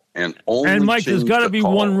technical. And Mike, there's got to be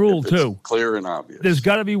one rule, too. Clear and obvious. There's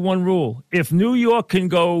got to be one rule. If New York can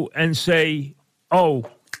go and say,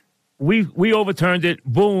 we overturned it,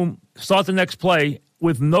 boom, start the next play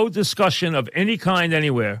with no discussion of any kind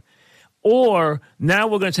anywhere, or now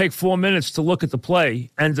we're going to take 4 minutes to look at the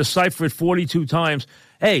play and decipher it 42 times.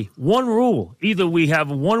 Hey, one rule. Either we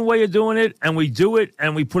have one way of doing it and we do it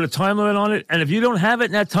and we put a time limit on it, and if you don't have it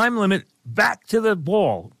in that time limit, back to the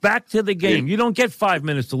ball, back to the game. You don't get 5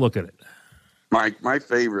 minutes to look at it. My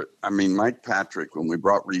favorite, Mike Patrick, when we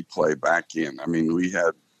brought replay back in, we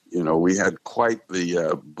had quite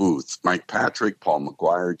the booth. Mike Patrick, Paul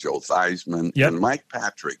McGuire, Joe Theismann, and Mike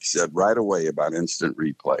Patrick said right away about instant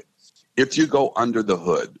replay. If you go under the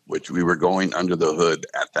hood, which we were going under the hood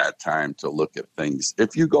at that time to look at things,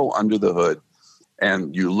 if you go under the hood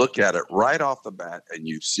and you look at it right off the bat and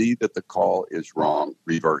you see that the call is wrong,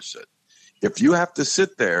 reverse it. If you have to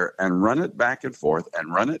sit there and run it back and forth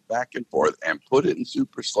and run it back and forth and put it in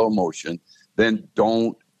super slow motion, then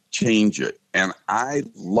don't change it. And I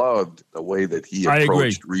loved the way that he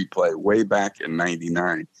approached replay way back in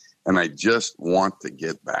 99. And I just want to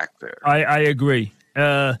get back there. I agree.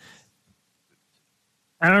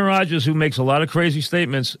 Aaron Rodgers, who makes a lot of crazy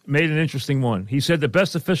statements, made an interesting one. He said the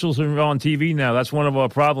best officials are on TV now. That's one of our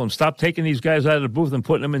problems. Stop taking these guys out of the booth and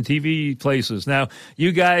putting them in TV places. Now,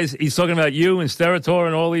 you guys, he's talking about you and Steratore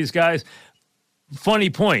and all these guys.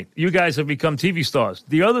 Funny point. You guys have become TV stars.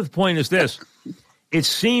 The other point is this. It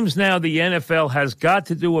seems now the NFL has got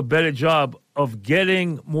to do a better job of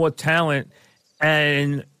getting more talent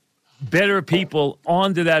and better people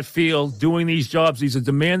onto that field doing these jobs. These are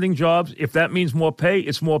demanding jobs. If that means more pay,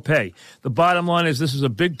 it's more pay. The bottom line is this is a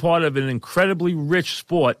big part of an incredibly rich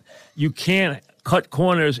sport. You can't cut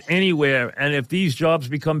corners anywhere. And if these jobs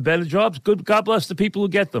become better jobs, good, God bless the people who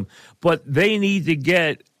get them. But they need to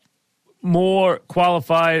get more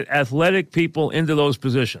qualified, athletic people into those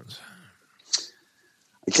positions.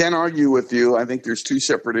 I can't argue with you. I think there's two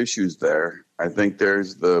separate issues there. I think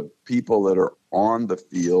there's the people that are on the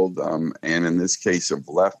field, and in this case have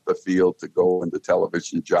left the field to go into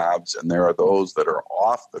television jobs, and there are those that are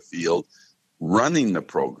off the field running the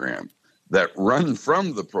program, that run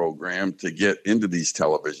from the program to get into these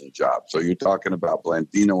television jobs. So you're talking about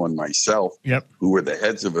Blandino and myself, who were the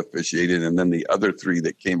heads of officiating, and then the other three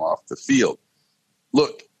that came off the field.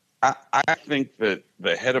 Look, I think that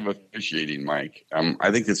the head of officiating, Mike,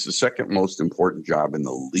 I think it's the second most important job in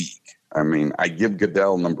the league. I mean, I give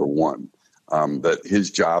Goodell number one, that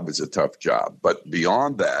his job is a tough job. But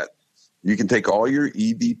beyond that, you can take all your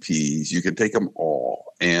EVPs, you can take them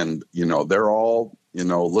all, and, they're all,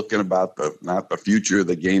 looking about not the future of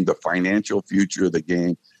the game, the financial future of the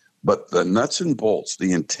game, but the nuts and bolts,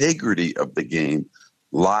 the integrity of the game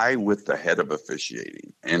lie with the head of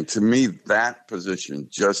officiating. And to me, that position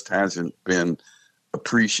just hasn't been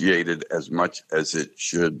appreciated as much as it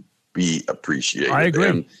should be appreciated. I agree.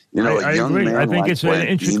 And, I agree. I think it's an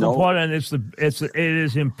integral part, and it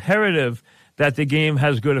is imperative that the game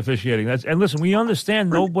has good officiating. And listen, we understand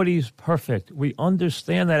nobody's perfect. We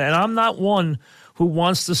understand that. And I'm not one who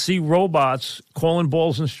wants to see robots calling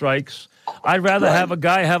balls and strikes. I'd rather have a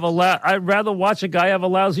guy I'd rather watch a guy have a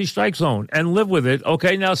lousy strike zone and live with it.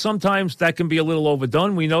 Okay, now sometimes that can be a little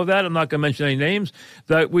overdone. We know that. I'm not going to mention any names.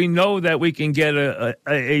 That we know that we can get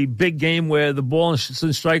a big game where the ball and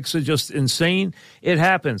strikes are just insane. It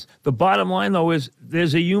happens. The bottom line, though, is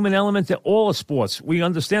there's a human element to all sports. We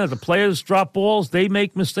understand that the players drop balls, they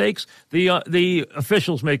make mistakes. The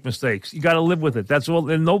officials make mistakes. You got to live with it. That's all.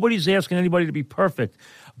 And nobody's asking anybody to be perfect.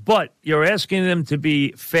 But you're asking them to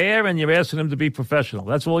be fair and you're asking them to be professional.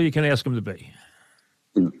 That's all you can ask them to be.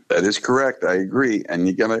 That is correct. I agree. And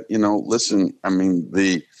you got to, listen, I mean,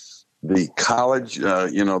 the college,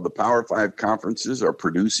 the Power 5 conferences are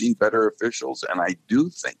producing better officials. And I do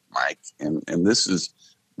think, Mike, and this is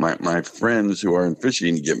my friends who are in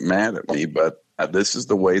officiating get mad at me, but this is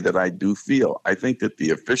the way that I do feel. I think that the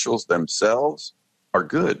officials themselves are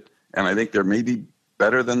good. And I think they're maybe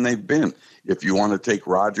better than they've been. If you want to take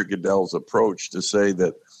Roger Goodell's approach to say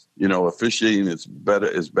that, officiating is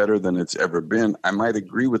better than it's ever been, I might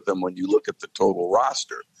agree with them when you look at the total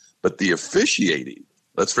roster. But the officiating,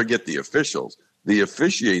 let's forget the officials. The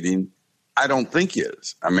officiating, I don't think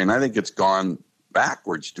is. I mean, I think it's gone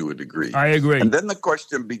backwards to a degree. I agree. And then the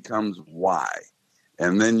question becomes why?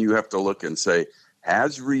 And then you have to look and say,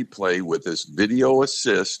 has replay with this video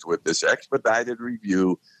assist, with this expedited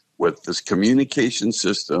review, with this communication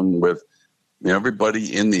system, with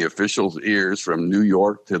everybody in the officials' ears from New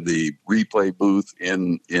York to the replay booth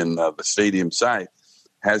in the stadium side,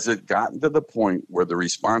 has it gotten to the point where the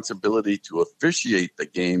responsibility to officiate the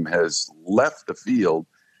game has left the field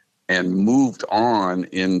and moved on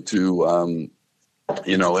into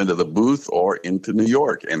into the booth or into New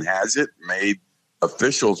York? And has it made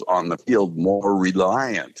officials on the field more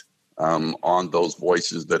reliant on those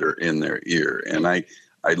voices that are in their ear? And I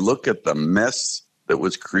look at the mess that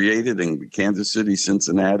was created in Kansas City,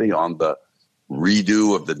 Cincinnati on the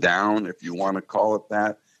redo of the down, if you want to call it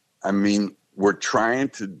that. I mean, we're trying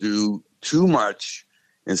to do too much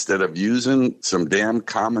instead of using some damn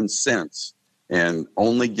common sense and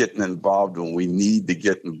only getting involved when we need to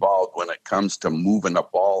get involved when it comes to moving a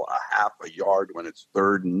ball a half a yard when it's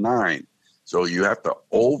 3rd and 9. So you have to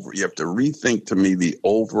rethink, to me, the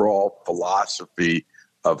overall philosophy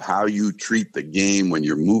of how you treat the game when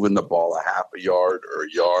you're moving the ball a half a yard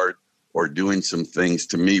or doing some things,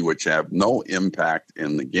 to me, which have no impact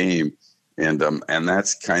in the game. And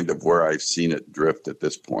that's kind of where I've seen it drift at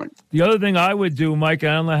this point. The other thing I would do, Mike,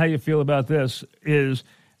 I don't know how you feel about this, is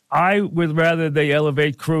I would rather they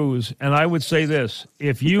elevate crews. And I would say this: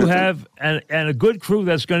 if you have and a good crew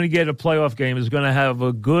that's going to get a playoff game is going to have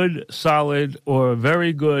a good, solid, or a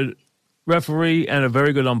very good referee and a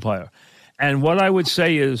very good umpire. And what I would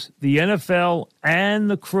say is the NFL and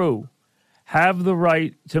the crew have the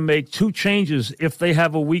right to make 2 changes if they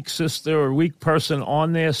have a weak sister or weak person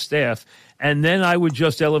on their staff. And then I would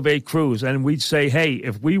just elevate crews. And we'd say, hey,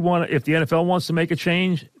 if the NFL wants to make a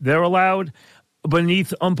change, they're allowed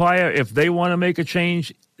beneath umpire. If they want to make a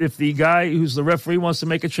change, if the guy who's the referee wants to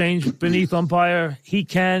make a change beneath umpire, he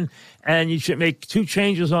can. And you should make 2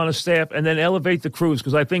 changes on a staff and then elevate the crews,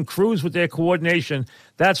 because I think crews with their coordination,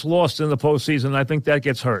 that's lost in the postseason. I think that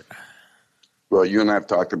gets hurt. Well, you and I have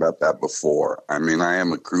talked about that before. I mean, I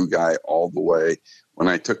am a crew guy all the way. When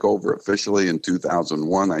I took over officially in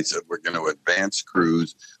 2001, I said we're going to advance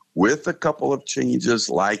crews with a couple of changes,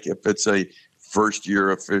 like if it's a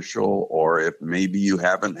first-year official or if maybe you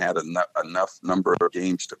haven't had enough number of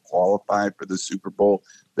games to qualify for the Super Bowl,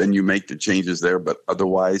 then you make the changes there. But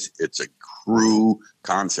otherwise, it's a crew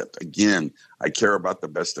concept. Again, I care about the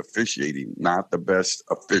best officiating, not the best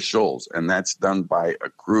officials, and that's done by a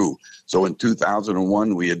crew. So in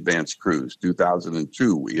 2001, we advanced crews.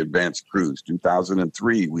 2002, we advanced crews.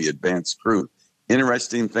 2003, we advanced crews.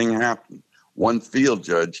 Interesting thing happened. One field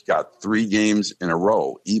judge got 3 games in a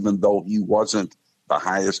row, even though he wasn't the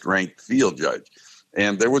highest ranked field judge.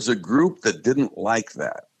 And there was a group that didn't like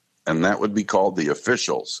that, and that would be called the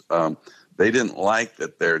officials. They didn't like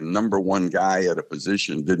that their number 1 guy at a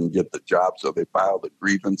position didn't get the job, so they filed a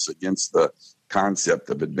grievance against the concept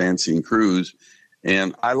of advancing crews,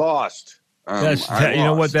 and I lost. You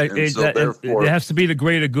know what? It has to be the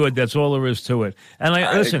greater good. That's all there is to it. And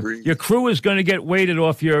listen, agree. Your crew is going to get weighted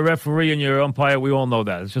off your referee and your umpire. We all know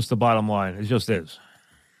that. It's just the bottom line. It just is.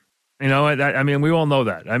 You know, I mean, we all know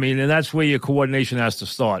that. I mean, and that's where your coordination has to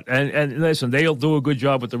start. And listen, they'll do a good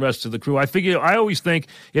job with the rest of the crew. I always think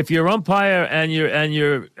if your umpire and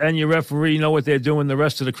your referee know what they're doing, the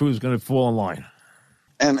rest of the crew is going to fall in line.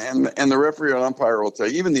 And the referee or umpire will tell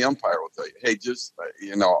you, even the umpire will tell you, hey, just,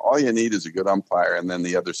 all you need is a good umpire, and then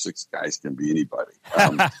the other 6 guys can be anybody.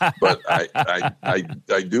 But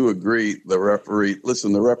I do agree, the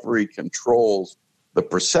referee controls the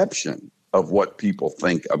perception of what people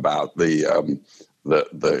think about the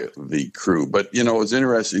crew. But, it's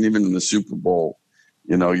interesting, even in the Super Bowl,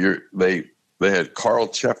 they had Carl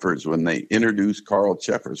Cheffers when they introduced Carl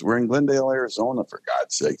Cheffers. We're in Glendale, Arizona, for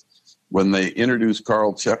God's sake. When they introduced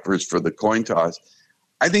Carl Cheffers for the coin toss,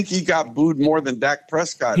 I think he got booed more than Dak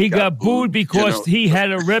Prescott. He got booed because he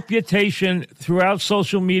had a reputation throughout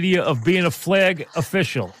social media of being a flag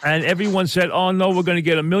official. And everyone said, oh, no, we're going to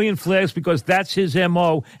get 1 million flags because that's his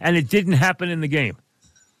MO, and it didn't happen in the game.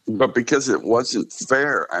 But because it wasn't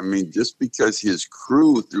fair. I mean, just because his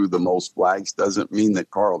crew threw the most flags doesn't mean that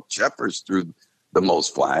Carl Cheffers threw the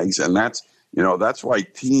most flags. And that's why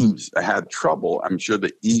teams had trouble. I'm sure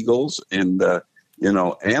the Eagles and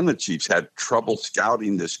the Chiefs had trouble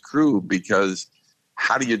scouting this crew, because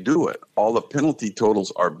how do you do it? All the penalty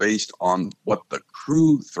totals are based on what the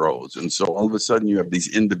crew throws. And so all of a sudden you have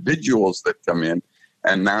these individuals that come in,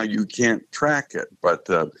 and now you can't track it. But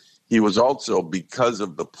he was also, because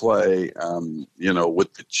of the play,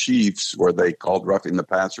 with the Chiefs, where they called roughing the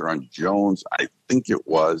passer on Jones, I think it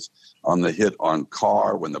was, on the hit on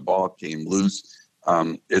Carr when the ball came loose.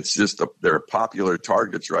 It's just they're popular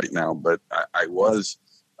targets right now. But I was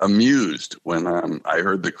amused when I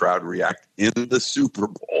heard the crowd react in the Super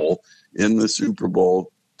Bowl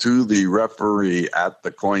to the referee at the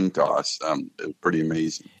coin toss. It was pretty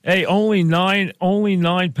amazing. Hey, only nine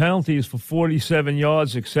penalties for 47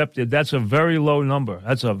 yards accepted. That's a very low number.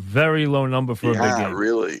 That's a very low number for a big game. Yeah,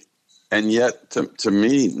 really. And yet, to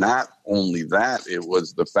me, not only that, it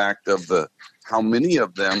was the fact of how many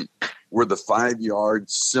of them were the 5-yard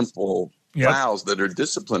simple fouls that are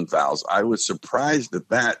discipline fouls. I was surprised at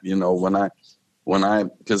that.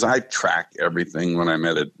 Because I track everything when I'm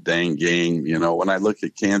at a dang game. When I look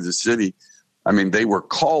at Kansas City, I mean, they were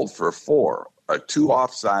called for 4, 2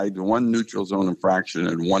 offside, 1 neutral zone infraction,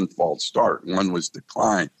 and 1 false start. 1 was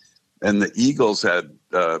declined. And the Eagles had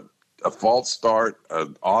a false start,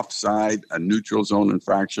 an offside, a neutral zone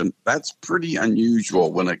infraction. That's pretty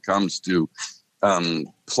unusual when it comes to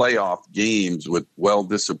playoff games with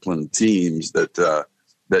well-disciplined teams that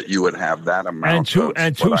you would have that amount two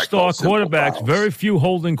star quarterbacks, fouls. Very few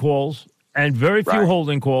holding calls, and very few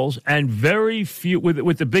holding calls, and very few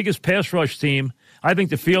with the biggest pass rush team. I think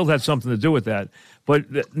the field had something to do with that. But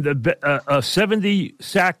a 70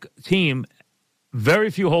 sack team,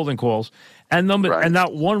 very few holding calls, and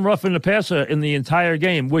not one roughing the passer in the entire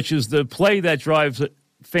game, which is the play that drives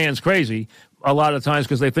fans crazy a lot of times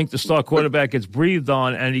because they think the star quarterback gets breathed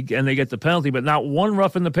on and they get the penalty, but not one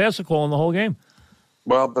roughing the passer call in the whole game.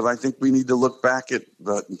 Well, but I think we need to look back at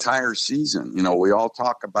the entire season. We all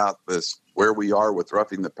talk about this, where we are with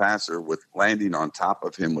roughing the passer, with landing on top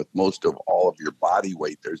of him with most of all of your body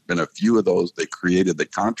weight. There's been a few of those that created the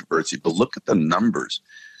controversy, but look at the numbers.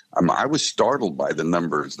 I was startled by the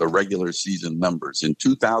numbers, the regular season numbers. In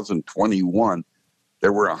 2021,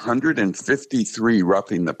 there were 153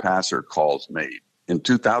 roughing the passer calls made. In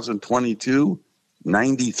 2022,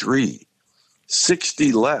 93.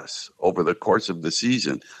 60 less over the course of the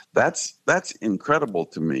season. That's incredible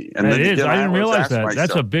to me. And it is. I didn't realize that.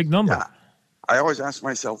 That's a big number. Yeah, I always ask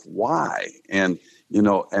myself why. And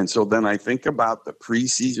so then I think about the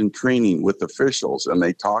preseason training with officials, and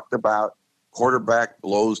they talked about quarterback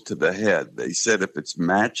blows to the head. They said if it's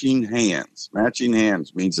matching hands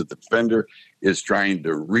means that the defender is trying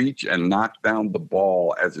to reach and knock down the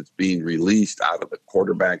ball as it's being released out of the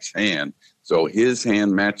quarterback's hand. So his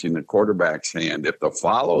hand matching the quarterback's hand. If the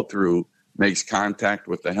follow-through makes contact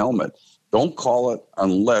with the helmet, don't call it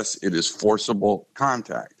unless it is forcible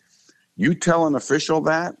contact. You tell an official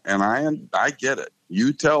that, and I get it.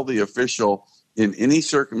 You tell the official in any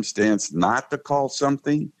circumstance not to call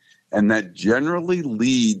something, and that generally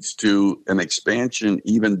leads to an expansion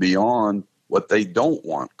even beyond what they don't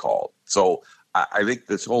want called. So I think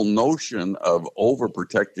this whole notion of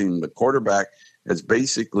overprotecting the quarterback has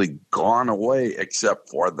basically gone away, except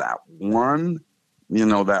for that one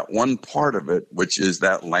part of it, which is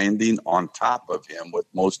that landing on top of him with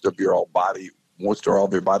most or all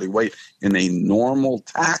of your body weight in a normal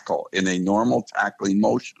tackling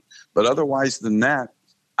motion. But otherwise than that,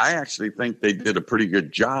 I actually think they did a pretty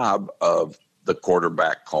good job of the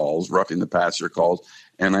quarterback calls, roughing the passer calls.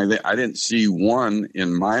 And I didn't see one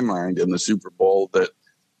in my mind in the Super Bowl that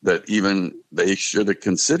even they should have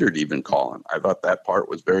considered even calling. I thought that part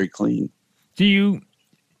was very clean.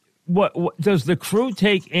 What does the crew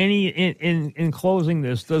take any in closing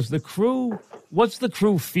this? What's the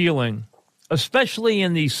crew feeling, especially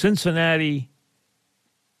in the Cincinnati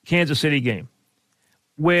Kansas City game,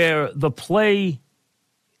 where the play,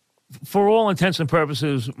 for all intents and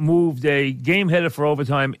purposes, moved a game headed for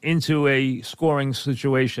overtime into a scoring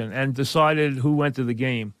situation and decided who went to the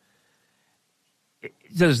game?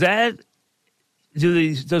 Does the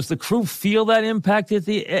crew feel that impact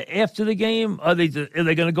after the game? Are they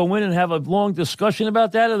going to go in and have a long discussion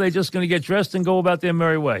about that, or are they just going to get dressed and go about their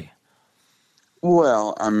merry way?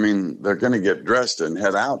 Well, I mean, they're going to get dressed and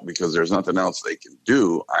head out because there's nothing else they can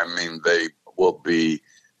do. I mean, they will be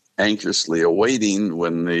anxiously awaiting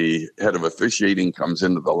when the head of officiating comes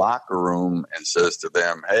into the locker room and says to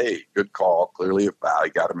them, hey, good call, clearly a foul,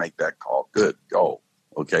 you got to make that call, good, go.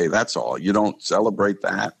 Okay, that's all. You don't celebrate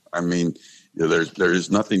that. I mean,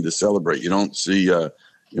 there's nothing to celebrate. You don't see,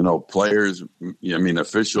 players,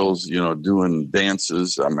 officials, doing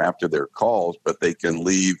dances after their calls, but they can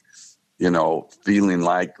leave, feeling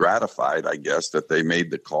like gratified, I guess, that they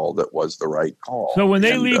made the call that was the right call. So when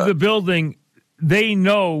they leave the building, they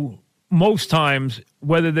know most times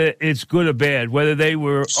whether it's good or bad, whether they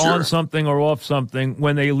were on something or off something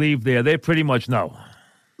when they leave there. They pretty much know.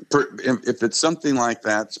 If it's something like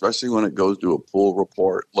that, especially when it goes to a pool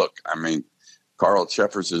report, look, I mean, Carl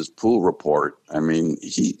Cheffers' pool report, I mean,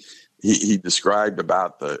 he described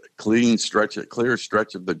about the clear stretch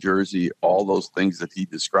of the jersey, all those things that he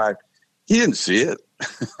described. He didn't see it.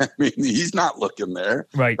 I mean, he's not looking there.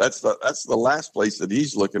 Right. That's the last place that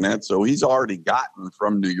he's looking at. So he's already gotten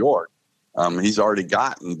from New York. He's already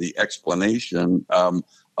gotten the explanation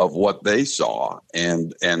of what they saw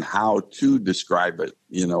and how to describe it,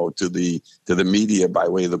 to the media by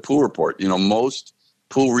way of the pool report. Most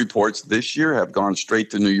pool reports this year have gone straight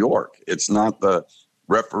to New York. It's not the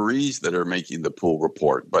referees that are making the pool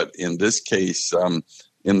report, but in this case,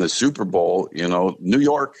 in the Super Bowl, New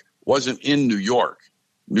York wasn't in New York.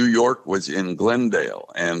 New York was in Glendale,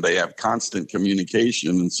 and they have constant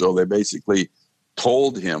communication, and so they basically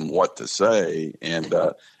told him what to say. And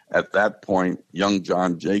at that point, young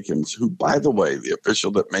John Jenkins, who, by the way, the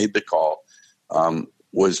official that made the call,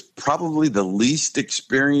 was probably the least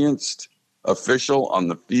experienced official on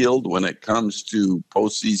the field when it comes to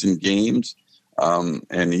postseason games.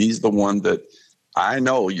 And he's the one that I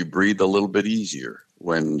know you breathed a little bit easier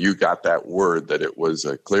when you got that word that it was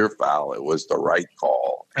a clear foul. It was the right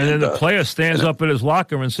call. And then the player stands up in his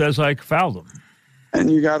locker and says, I fouled him. And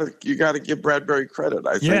you gotta give Bradbury credit.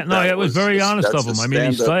 I think it was very honest of him. I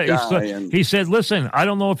mean, he said, "Listen, I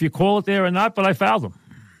don't know if you call it there or not, but I fouled him."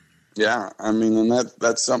 Yeah, I mean, and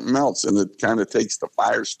that's something else, and it kind of takes the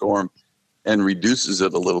firestorm and reduces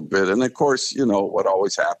it a little bit. And of course, what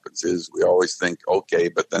always happens is we always think, okay,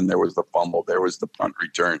 but then there was the fumble, there was the punt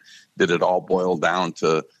return. Did it all boil down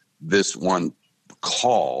to this one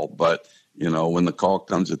call? But when the call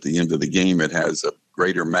comes at the end of the game, it has a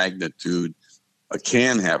greater magnitude.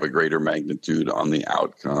 Can have a greater magnitude on the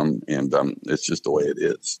outcome, and it's just the way it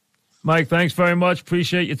is. Mike, thanks very much.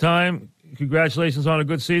 Appreciate your time. Congratulations on a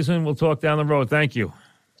good season. We'll talk down the road. Thank you.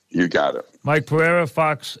 You got it. Mike Pereira,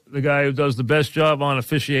 Fox, the guy who does the best job on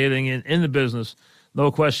officiating in the business,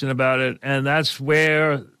 no question about it. And that's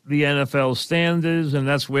where the NFL stand is, and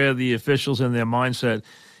that's where the officials and their mindset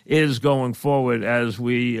is going forward as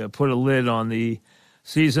we put a lid on the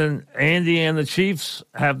season. Andy and the Chiefs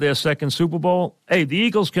have their second Super Bowl. Hey, the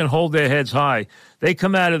Eagles can hold their heads high. They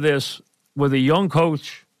come out of this with a young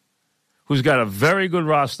coach who's got a very good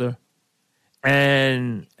roster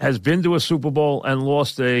and has been to a Super Bowl and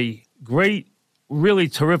lost a great, really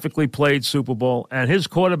terrifically played Super Bowl. And his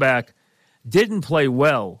quarterback didn't play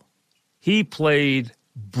well. He played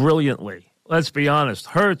brilliantly. Let's be honest.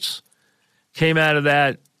 Hurts came out of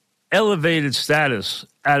that elevated status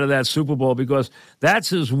out of that Super Bowl because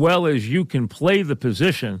that's as well as you can play the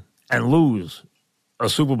position and lose a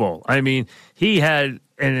Super Bowl. I mean, he had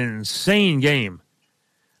an insane game.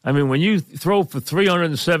 I mean, when you throw for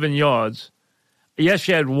 307 yards, yes,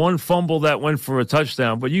 you had one fumble that went for a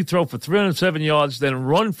touchdown, but you throw for 307 yards, then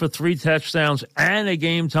run for 3 touchdowns and a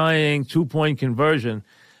game-tying 2-point conversion.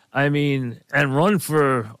 I mean, and run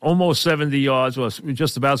for almost 70 yards, or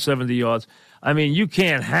just about 70 yards. I mean, you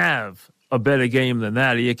can't have a better game than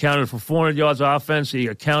that. He accounted for 400 yards offense. He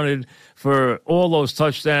accounted for all those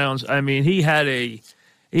touchdowns. I mean, he had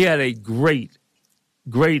a great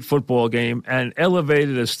football game and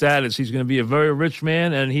elevated his status. He's going to be a very rich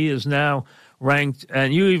man, and he is now ranked.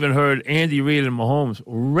 And you even heard Andy Reid and Mahomes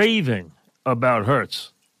raving about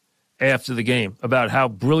Hurts after the game, about how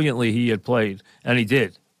brilliantly he had played, and he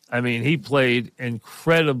did. I mean, he played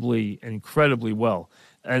incredibly, incredibly well.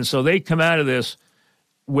 And so they come out of this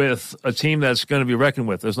with a team that's going to be reckoned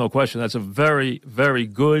with. There's no question. That's a very, very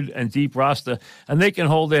good and deep roster, and they can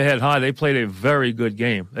hold their head high. They played a very good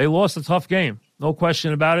game. They lost a tough game, no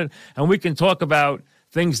question about it. And we can talk about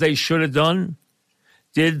things they should have done.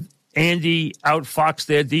 Did Andy outfox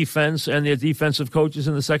their defense and their defensive coaches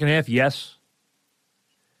in the second half? Yes.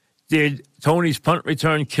 Did Tony's punt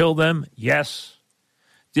return kill them? Yes.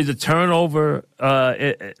 Did the turnover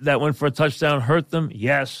that went for a touchdown hurt them?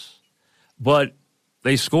 Yes. But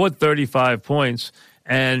they scored 35 points,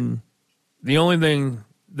 and the only thing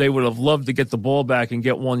they would have loved to get the ball back and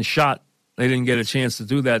get one shot. They didn't get a chance to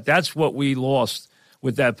do that. That's what we lost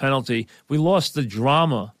with that penalty. We lost the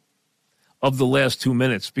drama of the last 2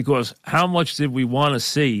 minutes because how much did we want to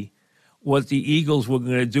see what the Eagles were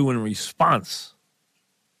going to do in response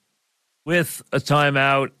with a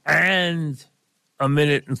timeout and a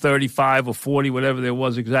minute and 35 or 40, whatever there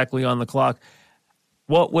was exactly on the clock.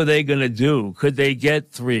 What were they going to do? Could they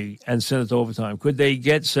get 3 and send it to overtime? Could they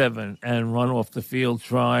get 7 and run off the field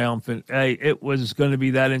triumphant? Hey, it was going to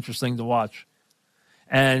be that interesting to watch.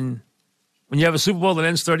 And when you have a Super Bowl that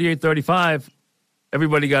ends 38-35,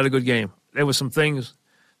 everybody got a good game. There were some things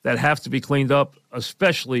that have to be cleaned up,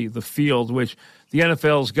 especially the field, which the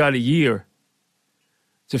NFL's got a year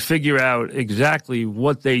to figure out exactly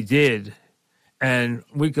what they did. And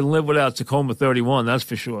we can live without Tacoma 31, that's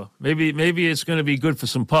for sure. Maybe it's going to be good for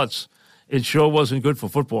some putts. It sure wasn't good for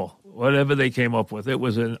football, whatever they came up with. It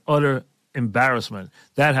was an utter embarrassment.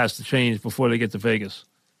 That has to change before they get to Vegas.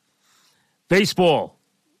 Baseball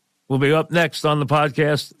will be up next on the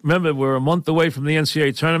podcast. Remember, we're a month away from the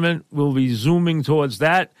NCAA tournament. We'll be zooming towards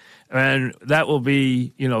that, and that will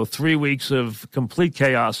be, 3 weeks of complete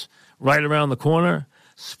chaos right around the corner.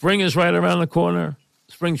 Spring is right around the corner.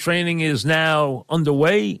 Spring training is now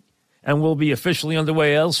underway and will be officially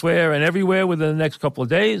underway elsewhere and everywhere within the next couple of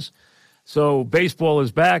days. So baseball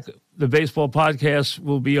is back. The baseball podcast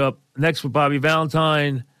will be up next with Bobby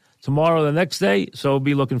Valentine tomorrow, the next day. So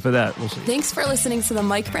be looking for that. We'll see. Thanks for listening to the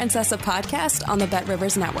Mike Francesa podcast on the Bet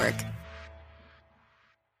Rivers Network.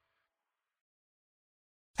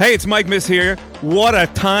 Hey, it's Mike Miss here. What a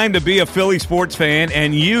time to be a Philly sports fan,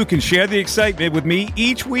 and you can share the excitement with me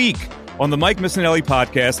each week on the Mike Missinelli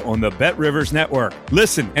podcast on the Bet Rivers Network.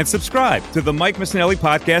 Listen and subscribe to the Mike Missinelli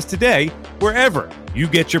podcast today, wherever you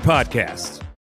get your podcasts.